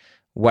tutor,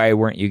 why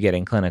weren't you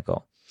getting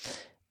clinical?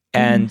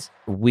 And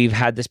we've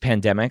had this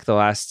pandemic the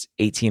last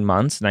 18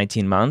 months,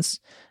 19 months,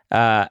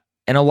 and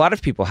a lot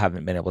of people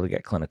haven't been able to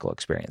get clinical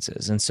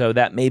experiences. And so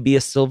that may be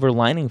a silver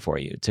lining for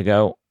you to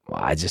go,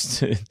 well,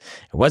 it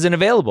wasn't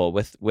available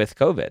with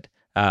COVID.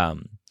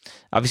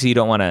 obviously you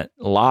don't want to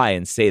lie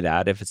and say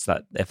that if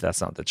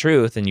that's not the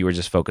truth and you were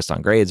just focused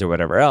on grades or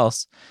whatever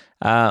else.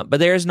 But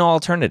there is no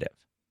alternative.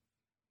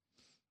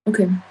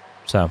 Okay.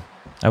 So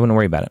I wouldn't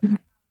worry about it.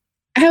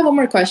 I have one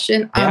more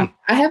question. Yeah.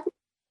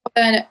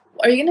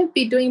 Are you going to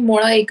be doing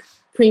more like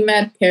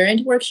pre-med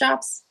parent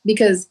workshops?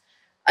 Because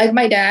like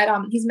my dad,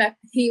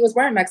 he was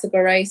born in Mexico,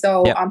 right?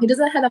 So he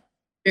doesn't have that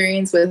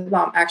experience with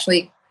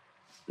actually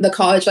the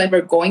college life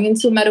or going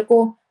into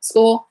medical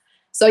school.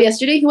 So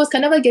yesterday he was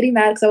kind of like getting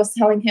mad because I was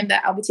telling him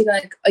that I'll be taking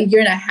like a year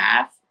and a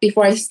half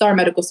before I start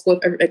medical school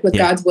with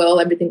God's will,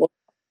 everything will.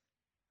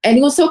 And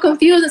he was so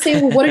confused and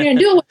saying, well, what are you going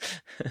to do?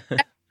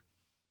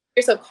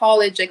 Years of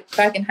college, like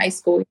back in high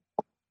school.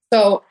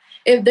 So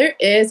if there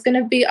is going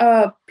to be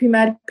a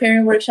pre-med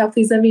parent workshop,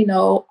 please let me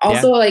know.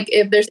 Also, like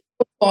if there's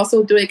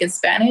also do it in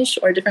Spanish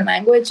or a different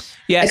language.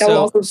 Yeah. Like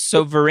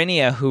so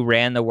Verinia, who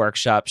ran the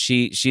workshop,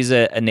 she's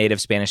a native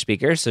Spanish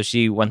speaker. So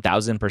she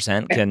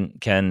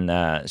 1000%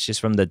 can she's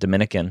from the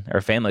Dominican,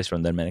 or family's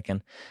from the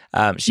Dominican.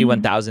 She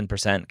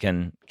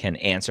 1000% can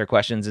answer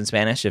questions in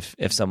Spanish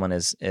if someone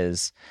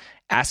is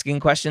asking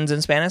questions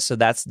in Spanish. So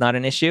that's not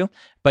an issue.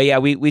 But yeah,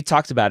 we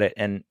talked about it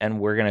and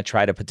we're going to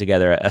try to put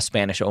together a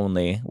Spanish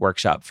only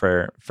workshop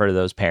for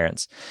those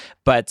parents.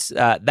 But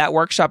that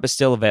workshop is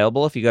still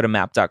available if you go to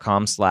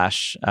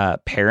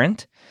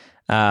map.com/parent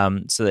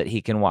so that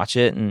he can watch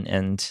it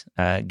and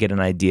get an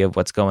idea of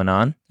what's going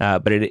on.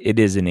 But it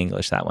is in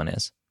English. That one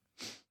is.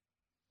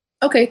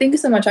 Okay. Thank you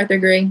so much, Dr.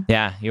 Gray.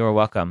 Yeah, you are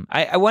welcome.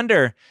 I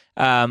wonder,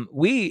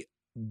 we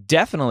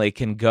definitely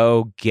can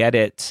go get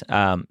it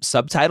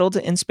subtitled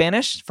in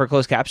Spanish for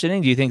closed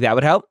captioning. Do you think that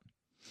would help?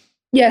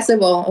 Yes, it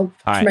will.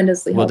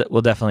 Tremendously help.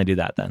 We'll definitely do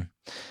that then.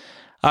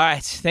 All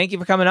right. Thank you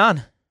for coming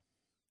on.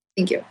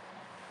 Thank you.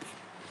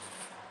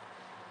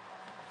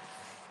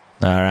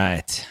 All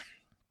right.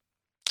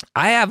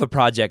 I have a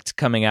project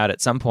coming out at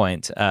some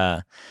point.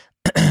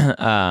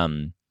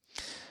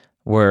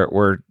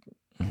 We're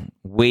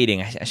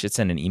waiting. I should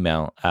send an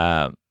email.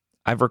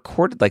 I've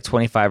recorded like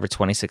 25 or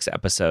 26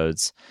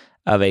 episodes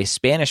of a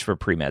Spanish for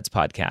Premeds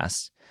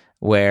podcast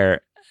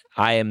where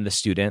I am the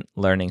student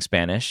learning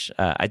Spanish.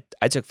 I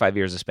took 5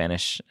 years of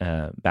Spanish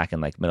back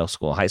in like middle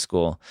school, high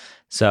school.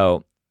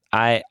 So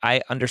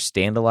I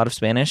understand a lot of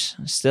Spanish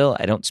still.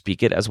 I don't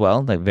speak it as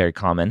well, like very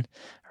common,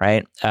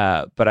 right?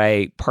 But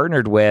I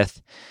partnered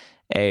with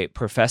a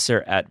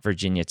professor at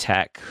Virginia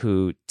Tech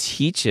who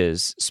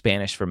teaches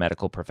Spanish for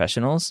medical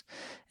professionals.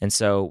 And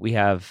so we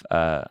have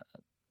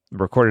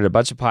recorded a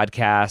bunch of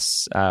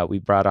podcasts. We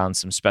brought on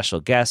some special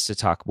guests to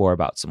talk more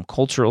about some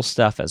cultural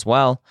stuff as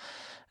well.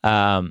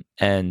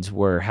 And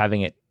we're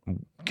having it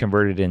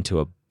converted into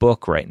a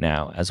book right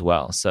now as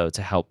well. So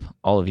to help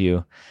all of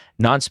you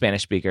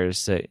non-Spanish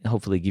speakers, to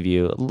hopefully give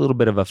you a little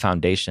bit of a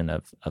foundation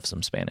of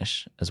some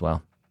Spanish as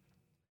well.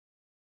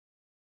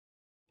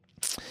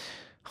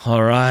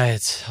 All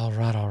right.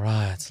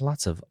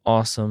 Lots of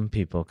awesome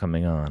people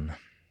coming on.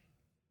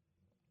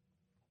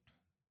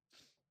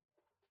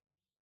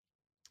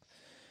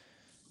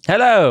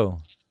 Hello.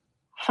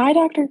 Hi,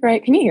 Dr. Gray.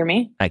 Can you hear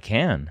me? I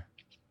can.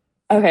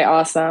 Okay,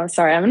 awesome.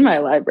 Sorry, I'm in my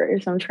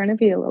library, so I'm trying to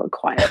be a little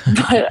quiet.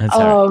 But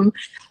right.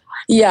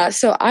 yeah,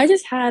 so I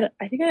think I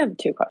have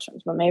 2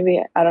 questions, but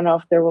maybe I don't know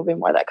if there will be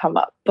more that come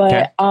up.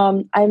 But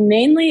I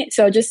mainly,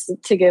 so just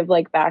to give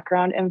like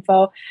background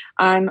info,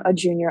 I'm a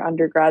junior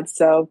undergrad,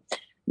 so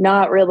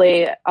not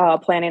really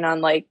planning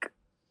on like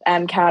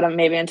MCAT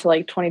maybe until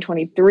like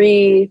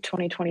 2023,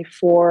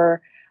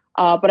 2024.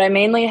 But I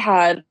mainly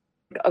had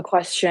a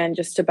question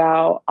just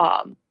about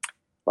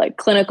like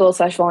clinical /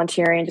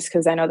 volunteering, just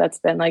because I know that's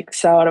been like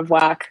so out of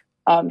whack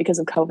because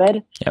of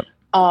COVID. Yep.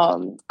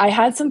 I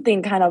had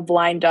something kind of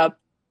lined up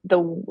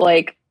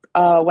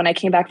when I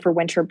came back for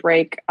winter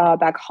break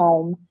back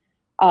home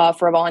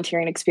for a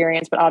volunteering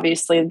experience, but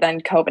obviously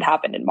then COVID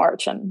happened in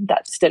March and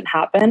that just didn't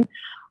happen.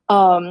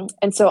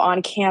 And so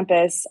on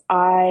campus,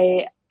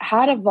 I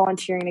had a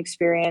volunteering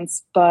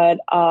experience, but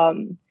I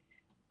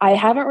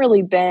haven't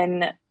really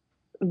been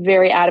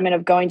very adamant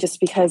of going just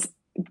because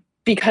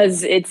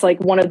it's like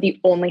one of the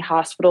only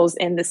hospitals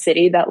in the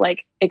city that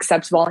like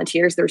accepts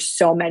volunteers. There's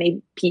so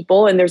many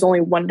people and there's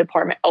only one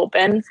department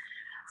open.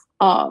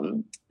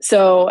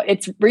 So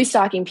it's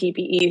restocking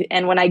PPE.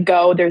 And when I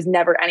go, there's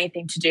never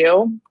anything to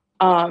do.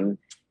 And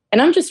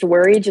I'm just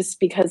worried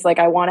just because like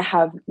I want to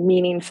have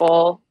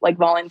meaningful like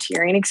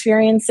volunteering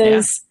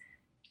experiences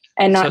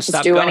and not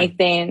just do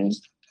anything.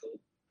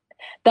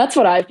 That's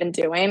what I've been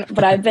doing,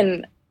 but I've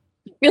been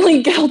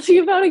feeling guilty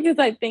about it because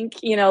I think,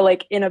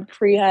 like in a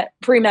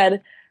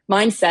pre-med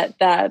mindset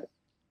that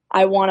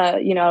I want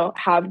to,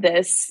 have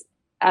this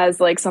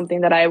as like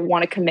something that I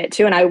want to commit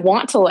to and I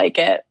want to like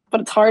it,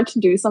 but it's hard to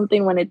do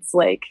something when it's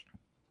like,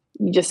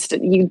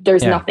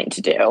 there's nothing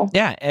to do.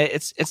 Yeah.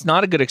 It's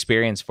not a good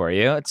experience for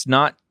you. It's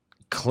not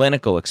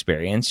clinical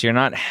experience. You're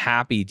not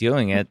happy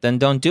doing it. Then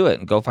don't do it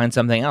and go find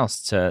something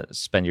else to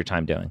spend your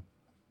time doing.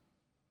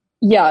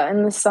 Yeah.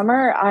 In the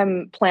summer,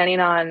 I'm planning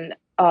on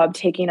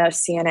taking a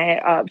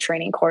CNA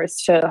training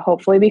course to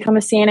hopefully become a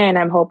CNA. And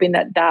I'm hoping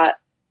that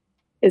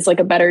is like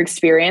a better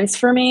experience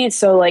for me.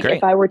 So like Great.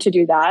 if I were to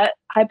do that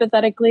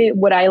hypothetically,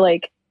 would I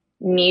like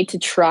need to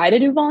try to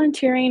do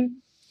volunteering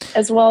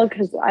as well?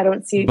 Because I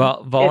don't see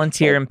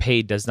volunteer and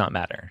paid does not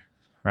matter,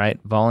 right?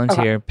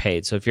 Volunteer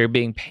paid. So if you're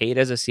being paid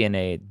as a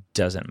CNA, it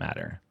doesn't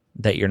matter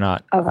that you're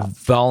not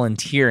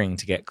volunteering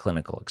to get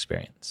clinical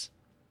experience.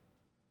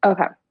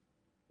 Okay.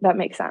 That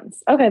makes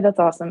sense. Okay, that's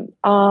awesome.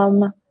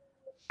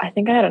 I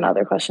think I had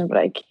another question, but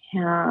I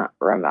can't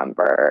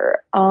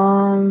remember.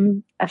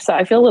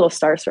 I feel a little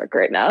starstruck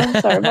right now.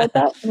 Sorry about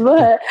that.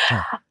 But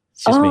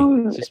It's just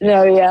me. It's just me.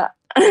 no, yeah.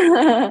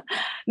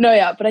 No,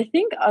 yeah. But I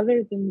think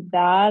other than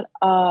that,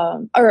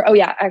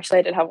 actually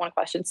I did have one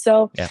question.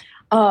 So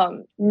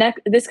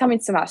this coming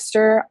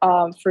semester,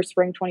 for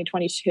spring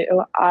 2022,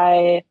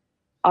 I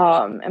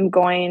am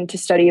going to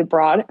study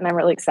abroad and I'm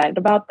really excited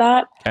about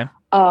that. Okay.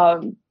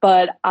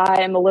 But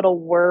I'm a little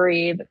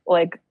worried,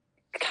 like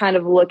kind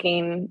of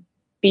looking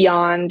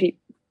beyond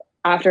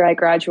after I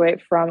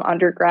graduate from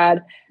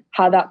undergrad,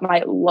 how that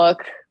might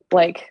look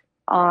like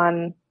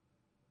on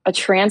a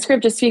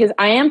transcript, just because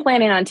I am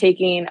planning on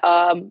taking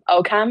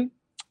OChem,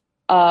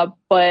 but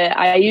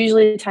I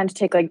usually tend to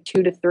take like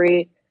 2 to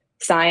 3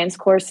 science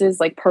courses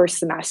like per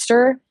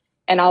semester,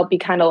 and I'll be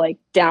kind of like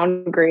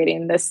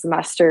downgrading this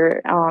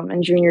semester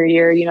in junior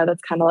year. You know,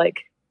 that's kind of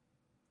like,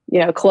 you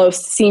know,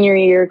 close to senior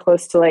year,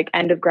 close to like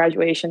end of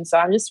graduation. So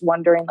I'm just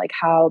wondering like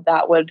how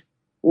that would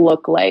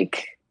look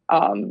like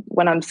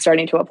when I'm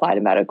starting to apply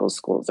to medical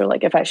schools, or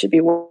like if I should be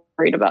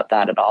worried about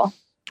that at all.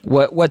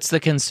 What's the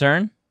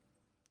concern?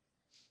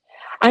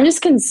 I'm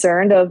just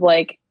concerned of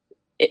like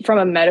from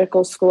a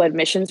medical school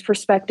admissions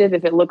perspective,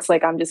 if it looks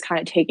like I'm just kind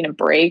of taking a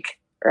break,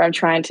 or I'm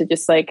trying to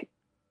just like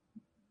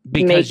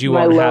because you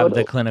won't have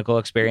the clinical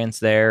experience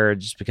there, or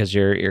just because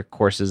your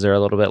courses are a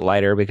little bit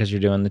lighter because you're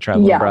doing the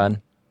travel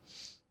abroad.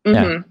 Mm-hmm.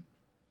 Yeah,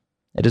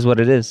 it is what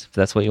it is. If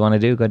that's what you want to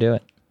do, go do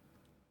it.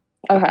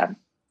 Okay.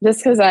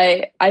 Just because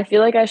I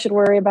feel like I should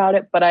worry about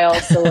it, but I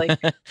also like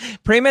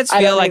pre-meds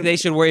feel like they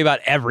should worry about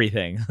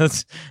everything.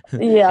 That's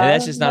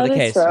just not the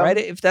case, right?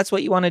 If that's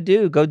what you want to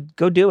do, go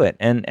do it,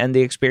 and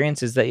the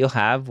experiences that you'll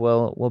have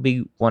will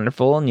be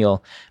wonderful, and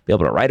you'll be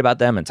able to write about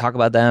them and talk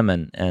about them,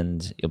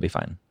 and you'll be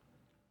fine.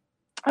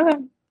 Okay,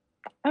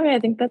 I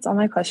think that's all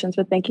my questions.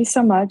 But thank you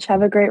so much.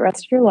 Have a great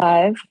rest of your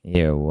life.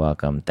 You're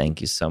welcome. Thank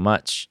you so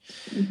much.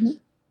 Mm-hmm.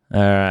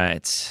 All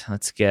right,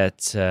 let's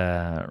get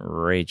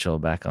Rachel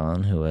back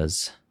on, who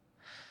was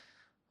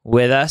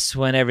with us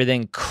when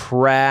everything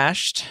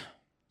crashed.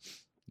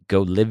 Go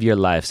live your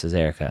life, says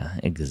Erica.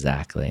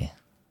 Exactly.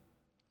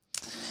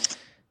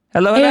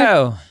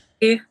 Hello.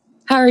 Hey,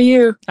 how are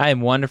you? I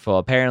am wonderful.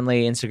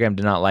 Apparently, Instagram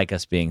did not like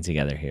us being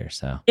together here.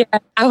 So yeah,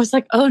 I was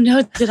like, oh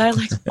no, did I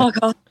like fuck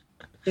off?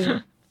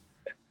 I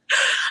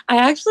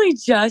actually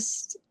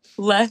just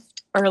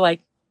left, or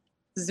like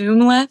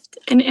Zoom left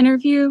an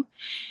interview,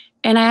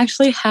 and I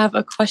actually have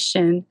a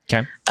question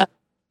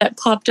that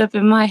popped up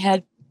in my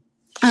head.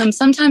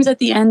 Sometimes at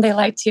the end, they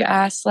like to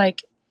ask,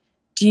 like,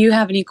 do you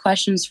have any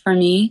questions for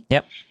me?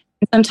 Yep.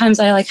 And sometimes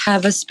I like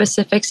have a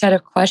specific set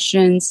of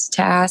questions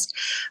to ask.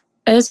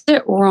 Is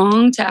it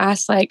wrong to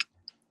ask, like,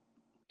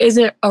 is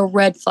it a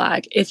red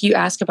flag if you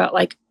ask about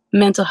like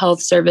mental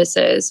health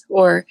services,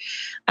 or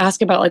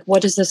ask about like,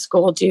 what does the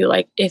school do?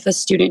 Like if a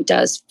student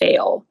does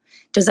fail,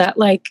 does that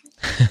like,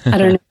 I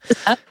don't know, is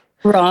that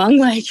wrong?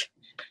 Like,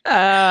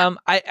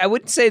 I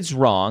wouldn't say it's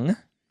wrong.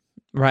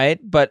 Right.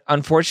 But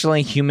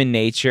unfortunately, human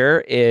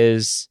nature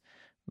is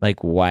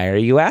like, why are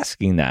you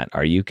asking that?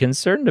 Are you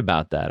concerned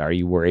about that? Are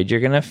you worried you're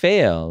going to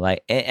fail?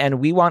 Like, and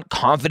we want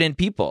confident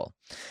people.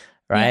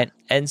 Right.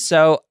 Yeah. And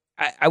so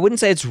I wouldn't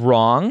say it's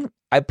wrong.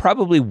 I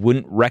probably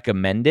wouldn't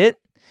recommend it.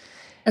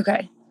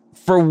 Okay.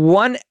 For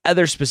one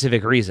other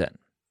specific reason.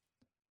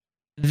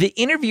 The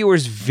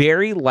interviewers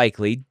very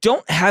likely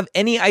don't have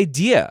any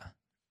idea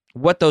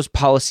what those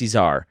policies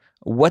are,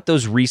 what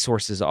those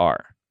resources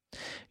are.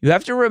 You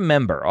have to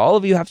remember, all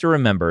of you have to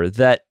remember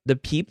that the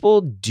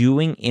people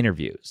doing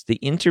interviews, the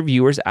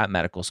interviewers at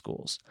medical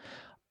schools,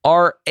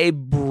 are a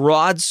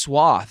broad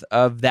swath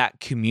of that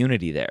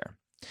community there.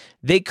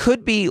 They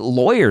could be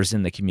lawyers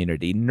in the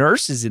community,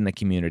 nurses in the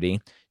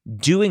community,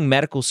 doing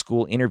medical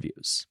school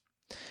interviews.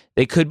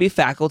 They could be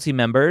faculty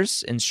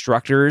members,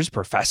 instructors,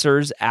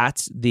 professors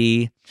at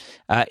the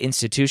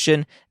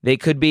institution. They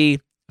could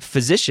be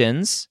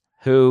physicians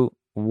who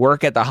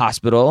work at the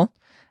hospital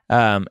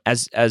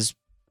as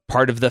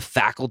part of the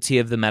faculty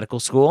of the medical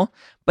school,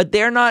 but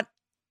they're not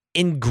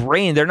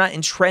ingrained, they're not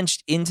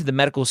entrenched into the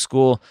medical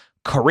school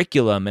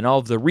curriculum and all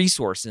of the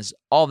resources,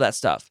 all of that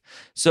stuff.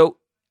 So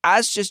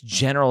as just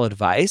general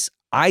advice,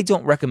 I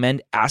don't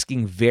recommend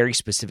asking very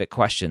specific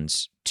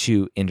questions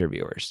to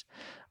interviewers.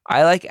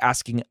 I like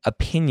asking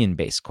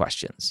opinion-based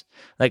questions.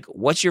 Like,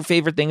 what's your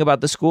favorite thing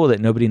about the school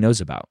that nobody knows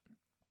about?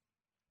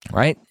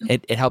 Right?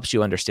 It helps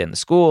you understand the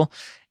school.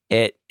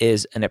 It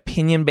is an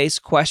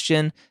opinion-based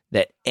question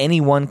that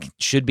anyone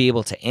should be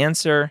able to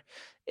answer.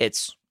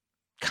 It's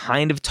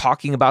kind of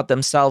talking about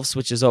themselves,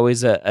 which is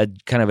always a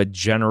kind of a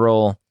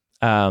general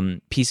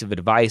piece of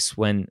advice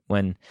when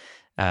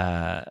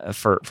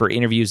for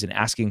interviews and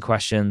asking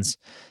questions.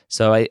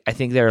 So I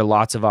think there are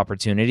lots of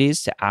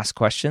opportunities to ask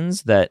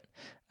questions that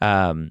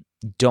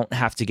don't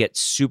have to get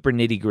super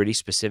nitty gritty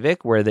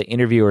specific, where the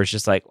interviewer is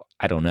just like,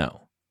 I don't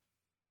know.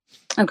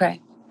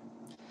 Okay.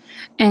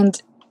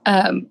 And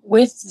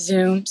with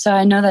Zoom, so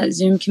I know that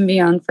Zoom can be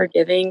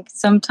unforgiving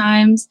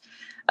sometimes.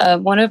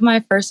 One of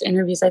my first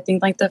interviews, I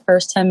think like the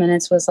first 10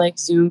 minutes was like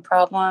Zoom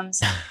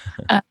problems.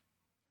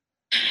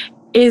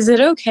 Is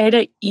it okay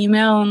to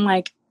email and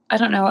like, I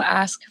don't know,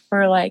 ask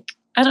for like,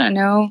 I don't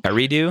know. A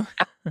redo?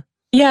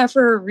 Yeah,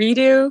 for a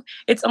redo.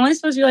 It's only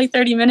supposed to be like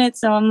 30 minutes.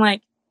 So I'm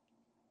like,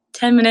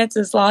 10 minutes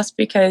is lost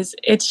because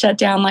it's shut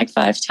down like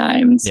 5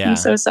 times. Yeah. I'm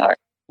so sorry.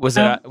 Was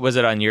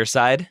it on your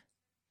side?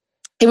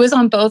 It was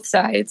on both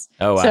sides.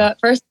 Oh, wow. So at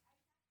first,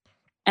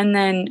 and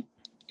then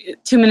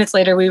 2 minutes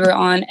later we were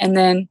on, and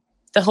then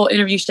the whole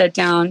interview shut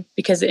down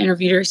because the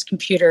interviewer's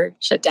computer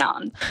shut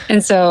down.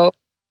 And so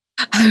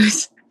I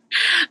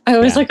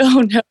was like,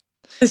 oh no,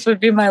 this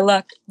would be my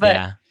luck. But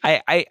yeah,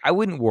 I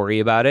wouldn't worry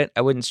about it.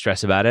 I wouldn't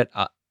stress about it.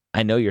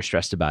 I know you're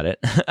stressed about it.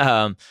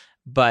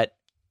 But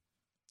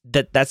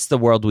that's the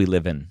world we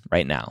live in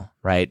right now,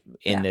 right?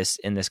 In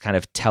this kind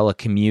of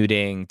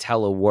telecommuting,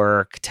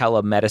 telework,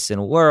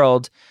 telemedicine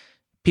world,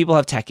 people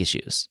have tech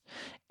issues.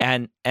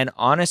 And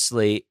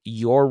honestly,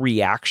 your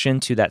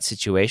reaction to that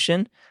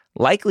situation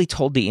likely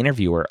told the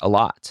interviewer a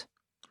lot,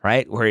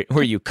 right?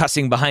 Were you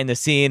cussing behind the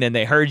scene and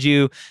they heard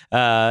you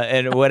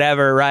and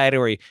whatever, right?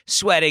 Or were you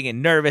sweating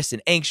and nervous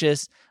and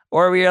anxious?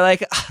 Or were you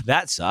like,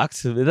 that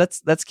sucked.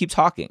 Let's keep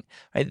talking,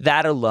 right?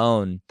 That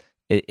alone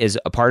is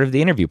a part of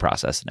the interview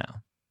process now.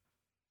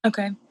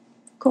 Okay,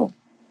 cool.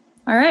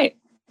 All right.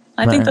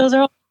 I think those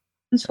are all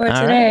for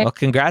today. Right. Well,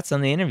 congrats on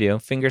the interview.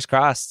 Fingers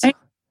crossed.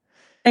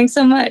 Thanks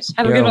so much.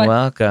 Have a good one. You're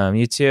welcome.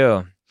 You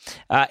too.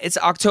 It's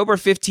October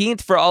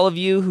 15th. For all of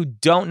you who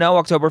don't know,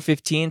 October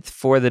 15th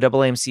for the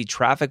AAMC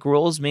traffic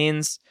rules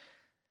means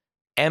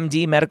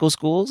MD medical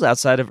schools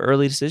outside of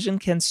early decision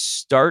can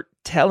start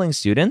telling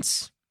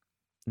students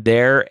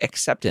their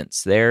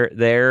acceptance, their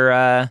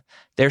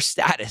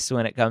status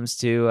when it comes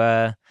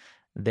to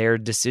their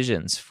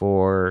decisions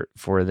for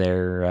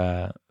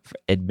their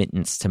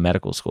admittance to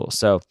medical school.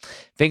 So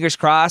fingers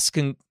crossed.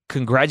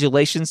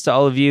 Congratulations to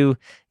all of you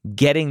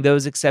getting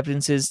those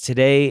acceptances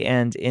today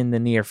and in the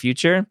near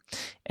future.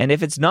 And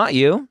if it's not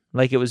you,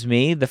 like it was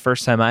me the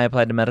first time I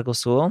applied to medical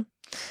school,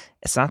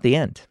 it's not the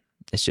end.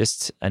 It's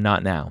just a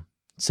not now.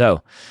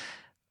 So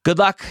good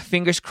luck.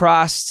 Fingers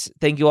crossed.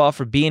 Thank you all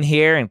for being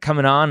here and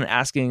coming on and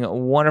asking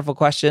wonderful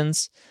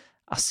questions.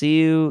 I'll see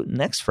you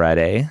next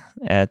Friday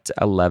at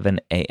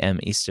 11 a.m.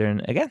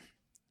 Eastern again.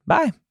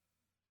 Bye.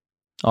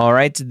 All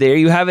right, there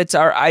you have it,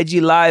 our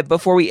IG Live.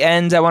 Before we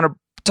end, I want to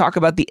talk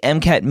about the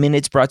MCAT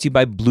Minutes brought to you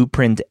by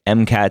Blueprint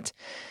MCAT.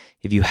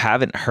 If you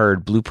haven't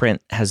heard,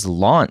 Blueprint has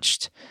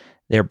launched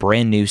their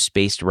brand new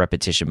spaced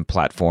repetition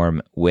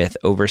platform with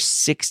over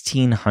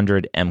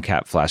 1,600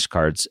 MCAT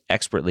flashcards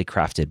expertly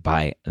crafted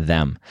by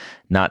them.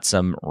 Not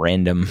some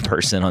random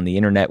person on the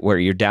internet where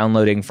you're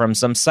downloading from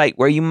some site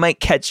where you might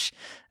catch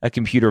a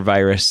computer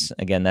virus.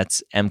 Again,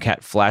 that's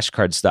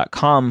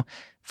mcatflashcards.com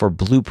for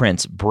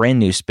Blueprint's brand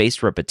new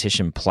spaced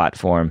repetition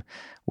platform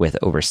with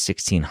over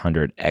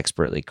 1,600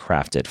 expertly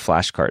crafted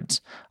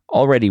flashcards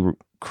already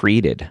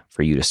created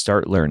for you to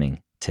start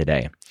learning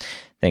today.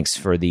 Thanks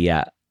for the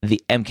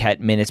MCAT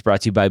Minutes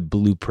brought to you by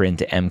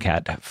Blueprint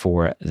MCAT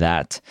for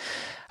that.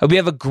 Hope you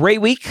have a great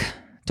week.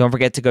 Don't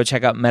forget to go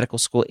check out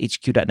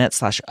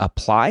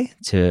medicalschoolhq.net/apply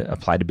to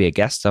apply to be a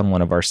guest on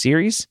one of our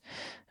series.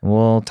 And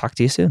we'll talk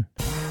to you soon.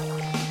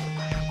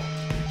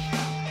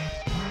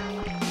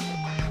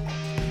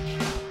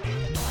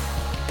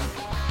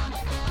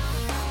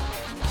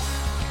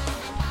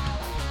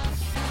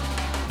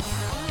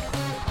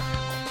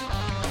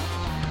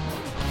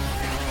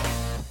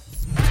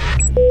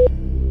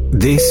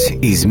 This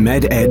is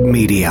MedEd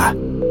Media.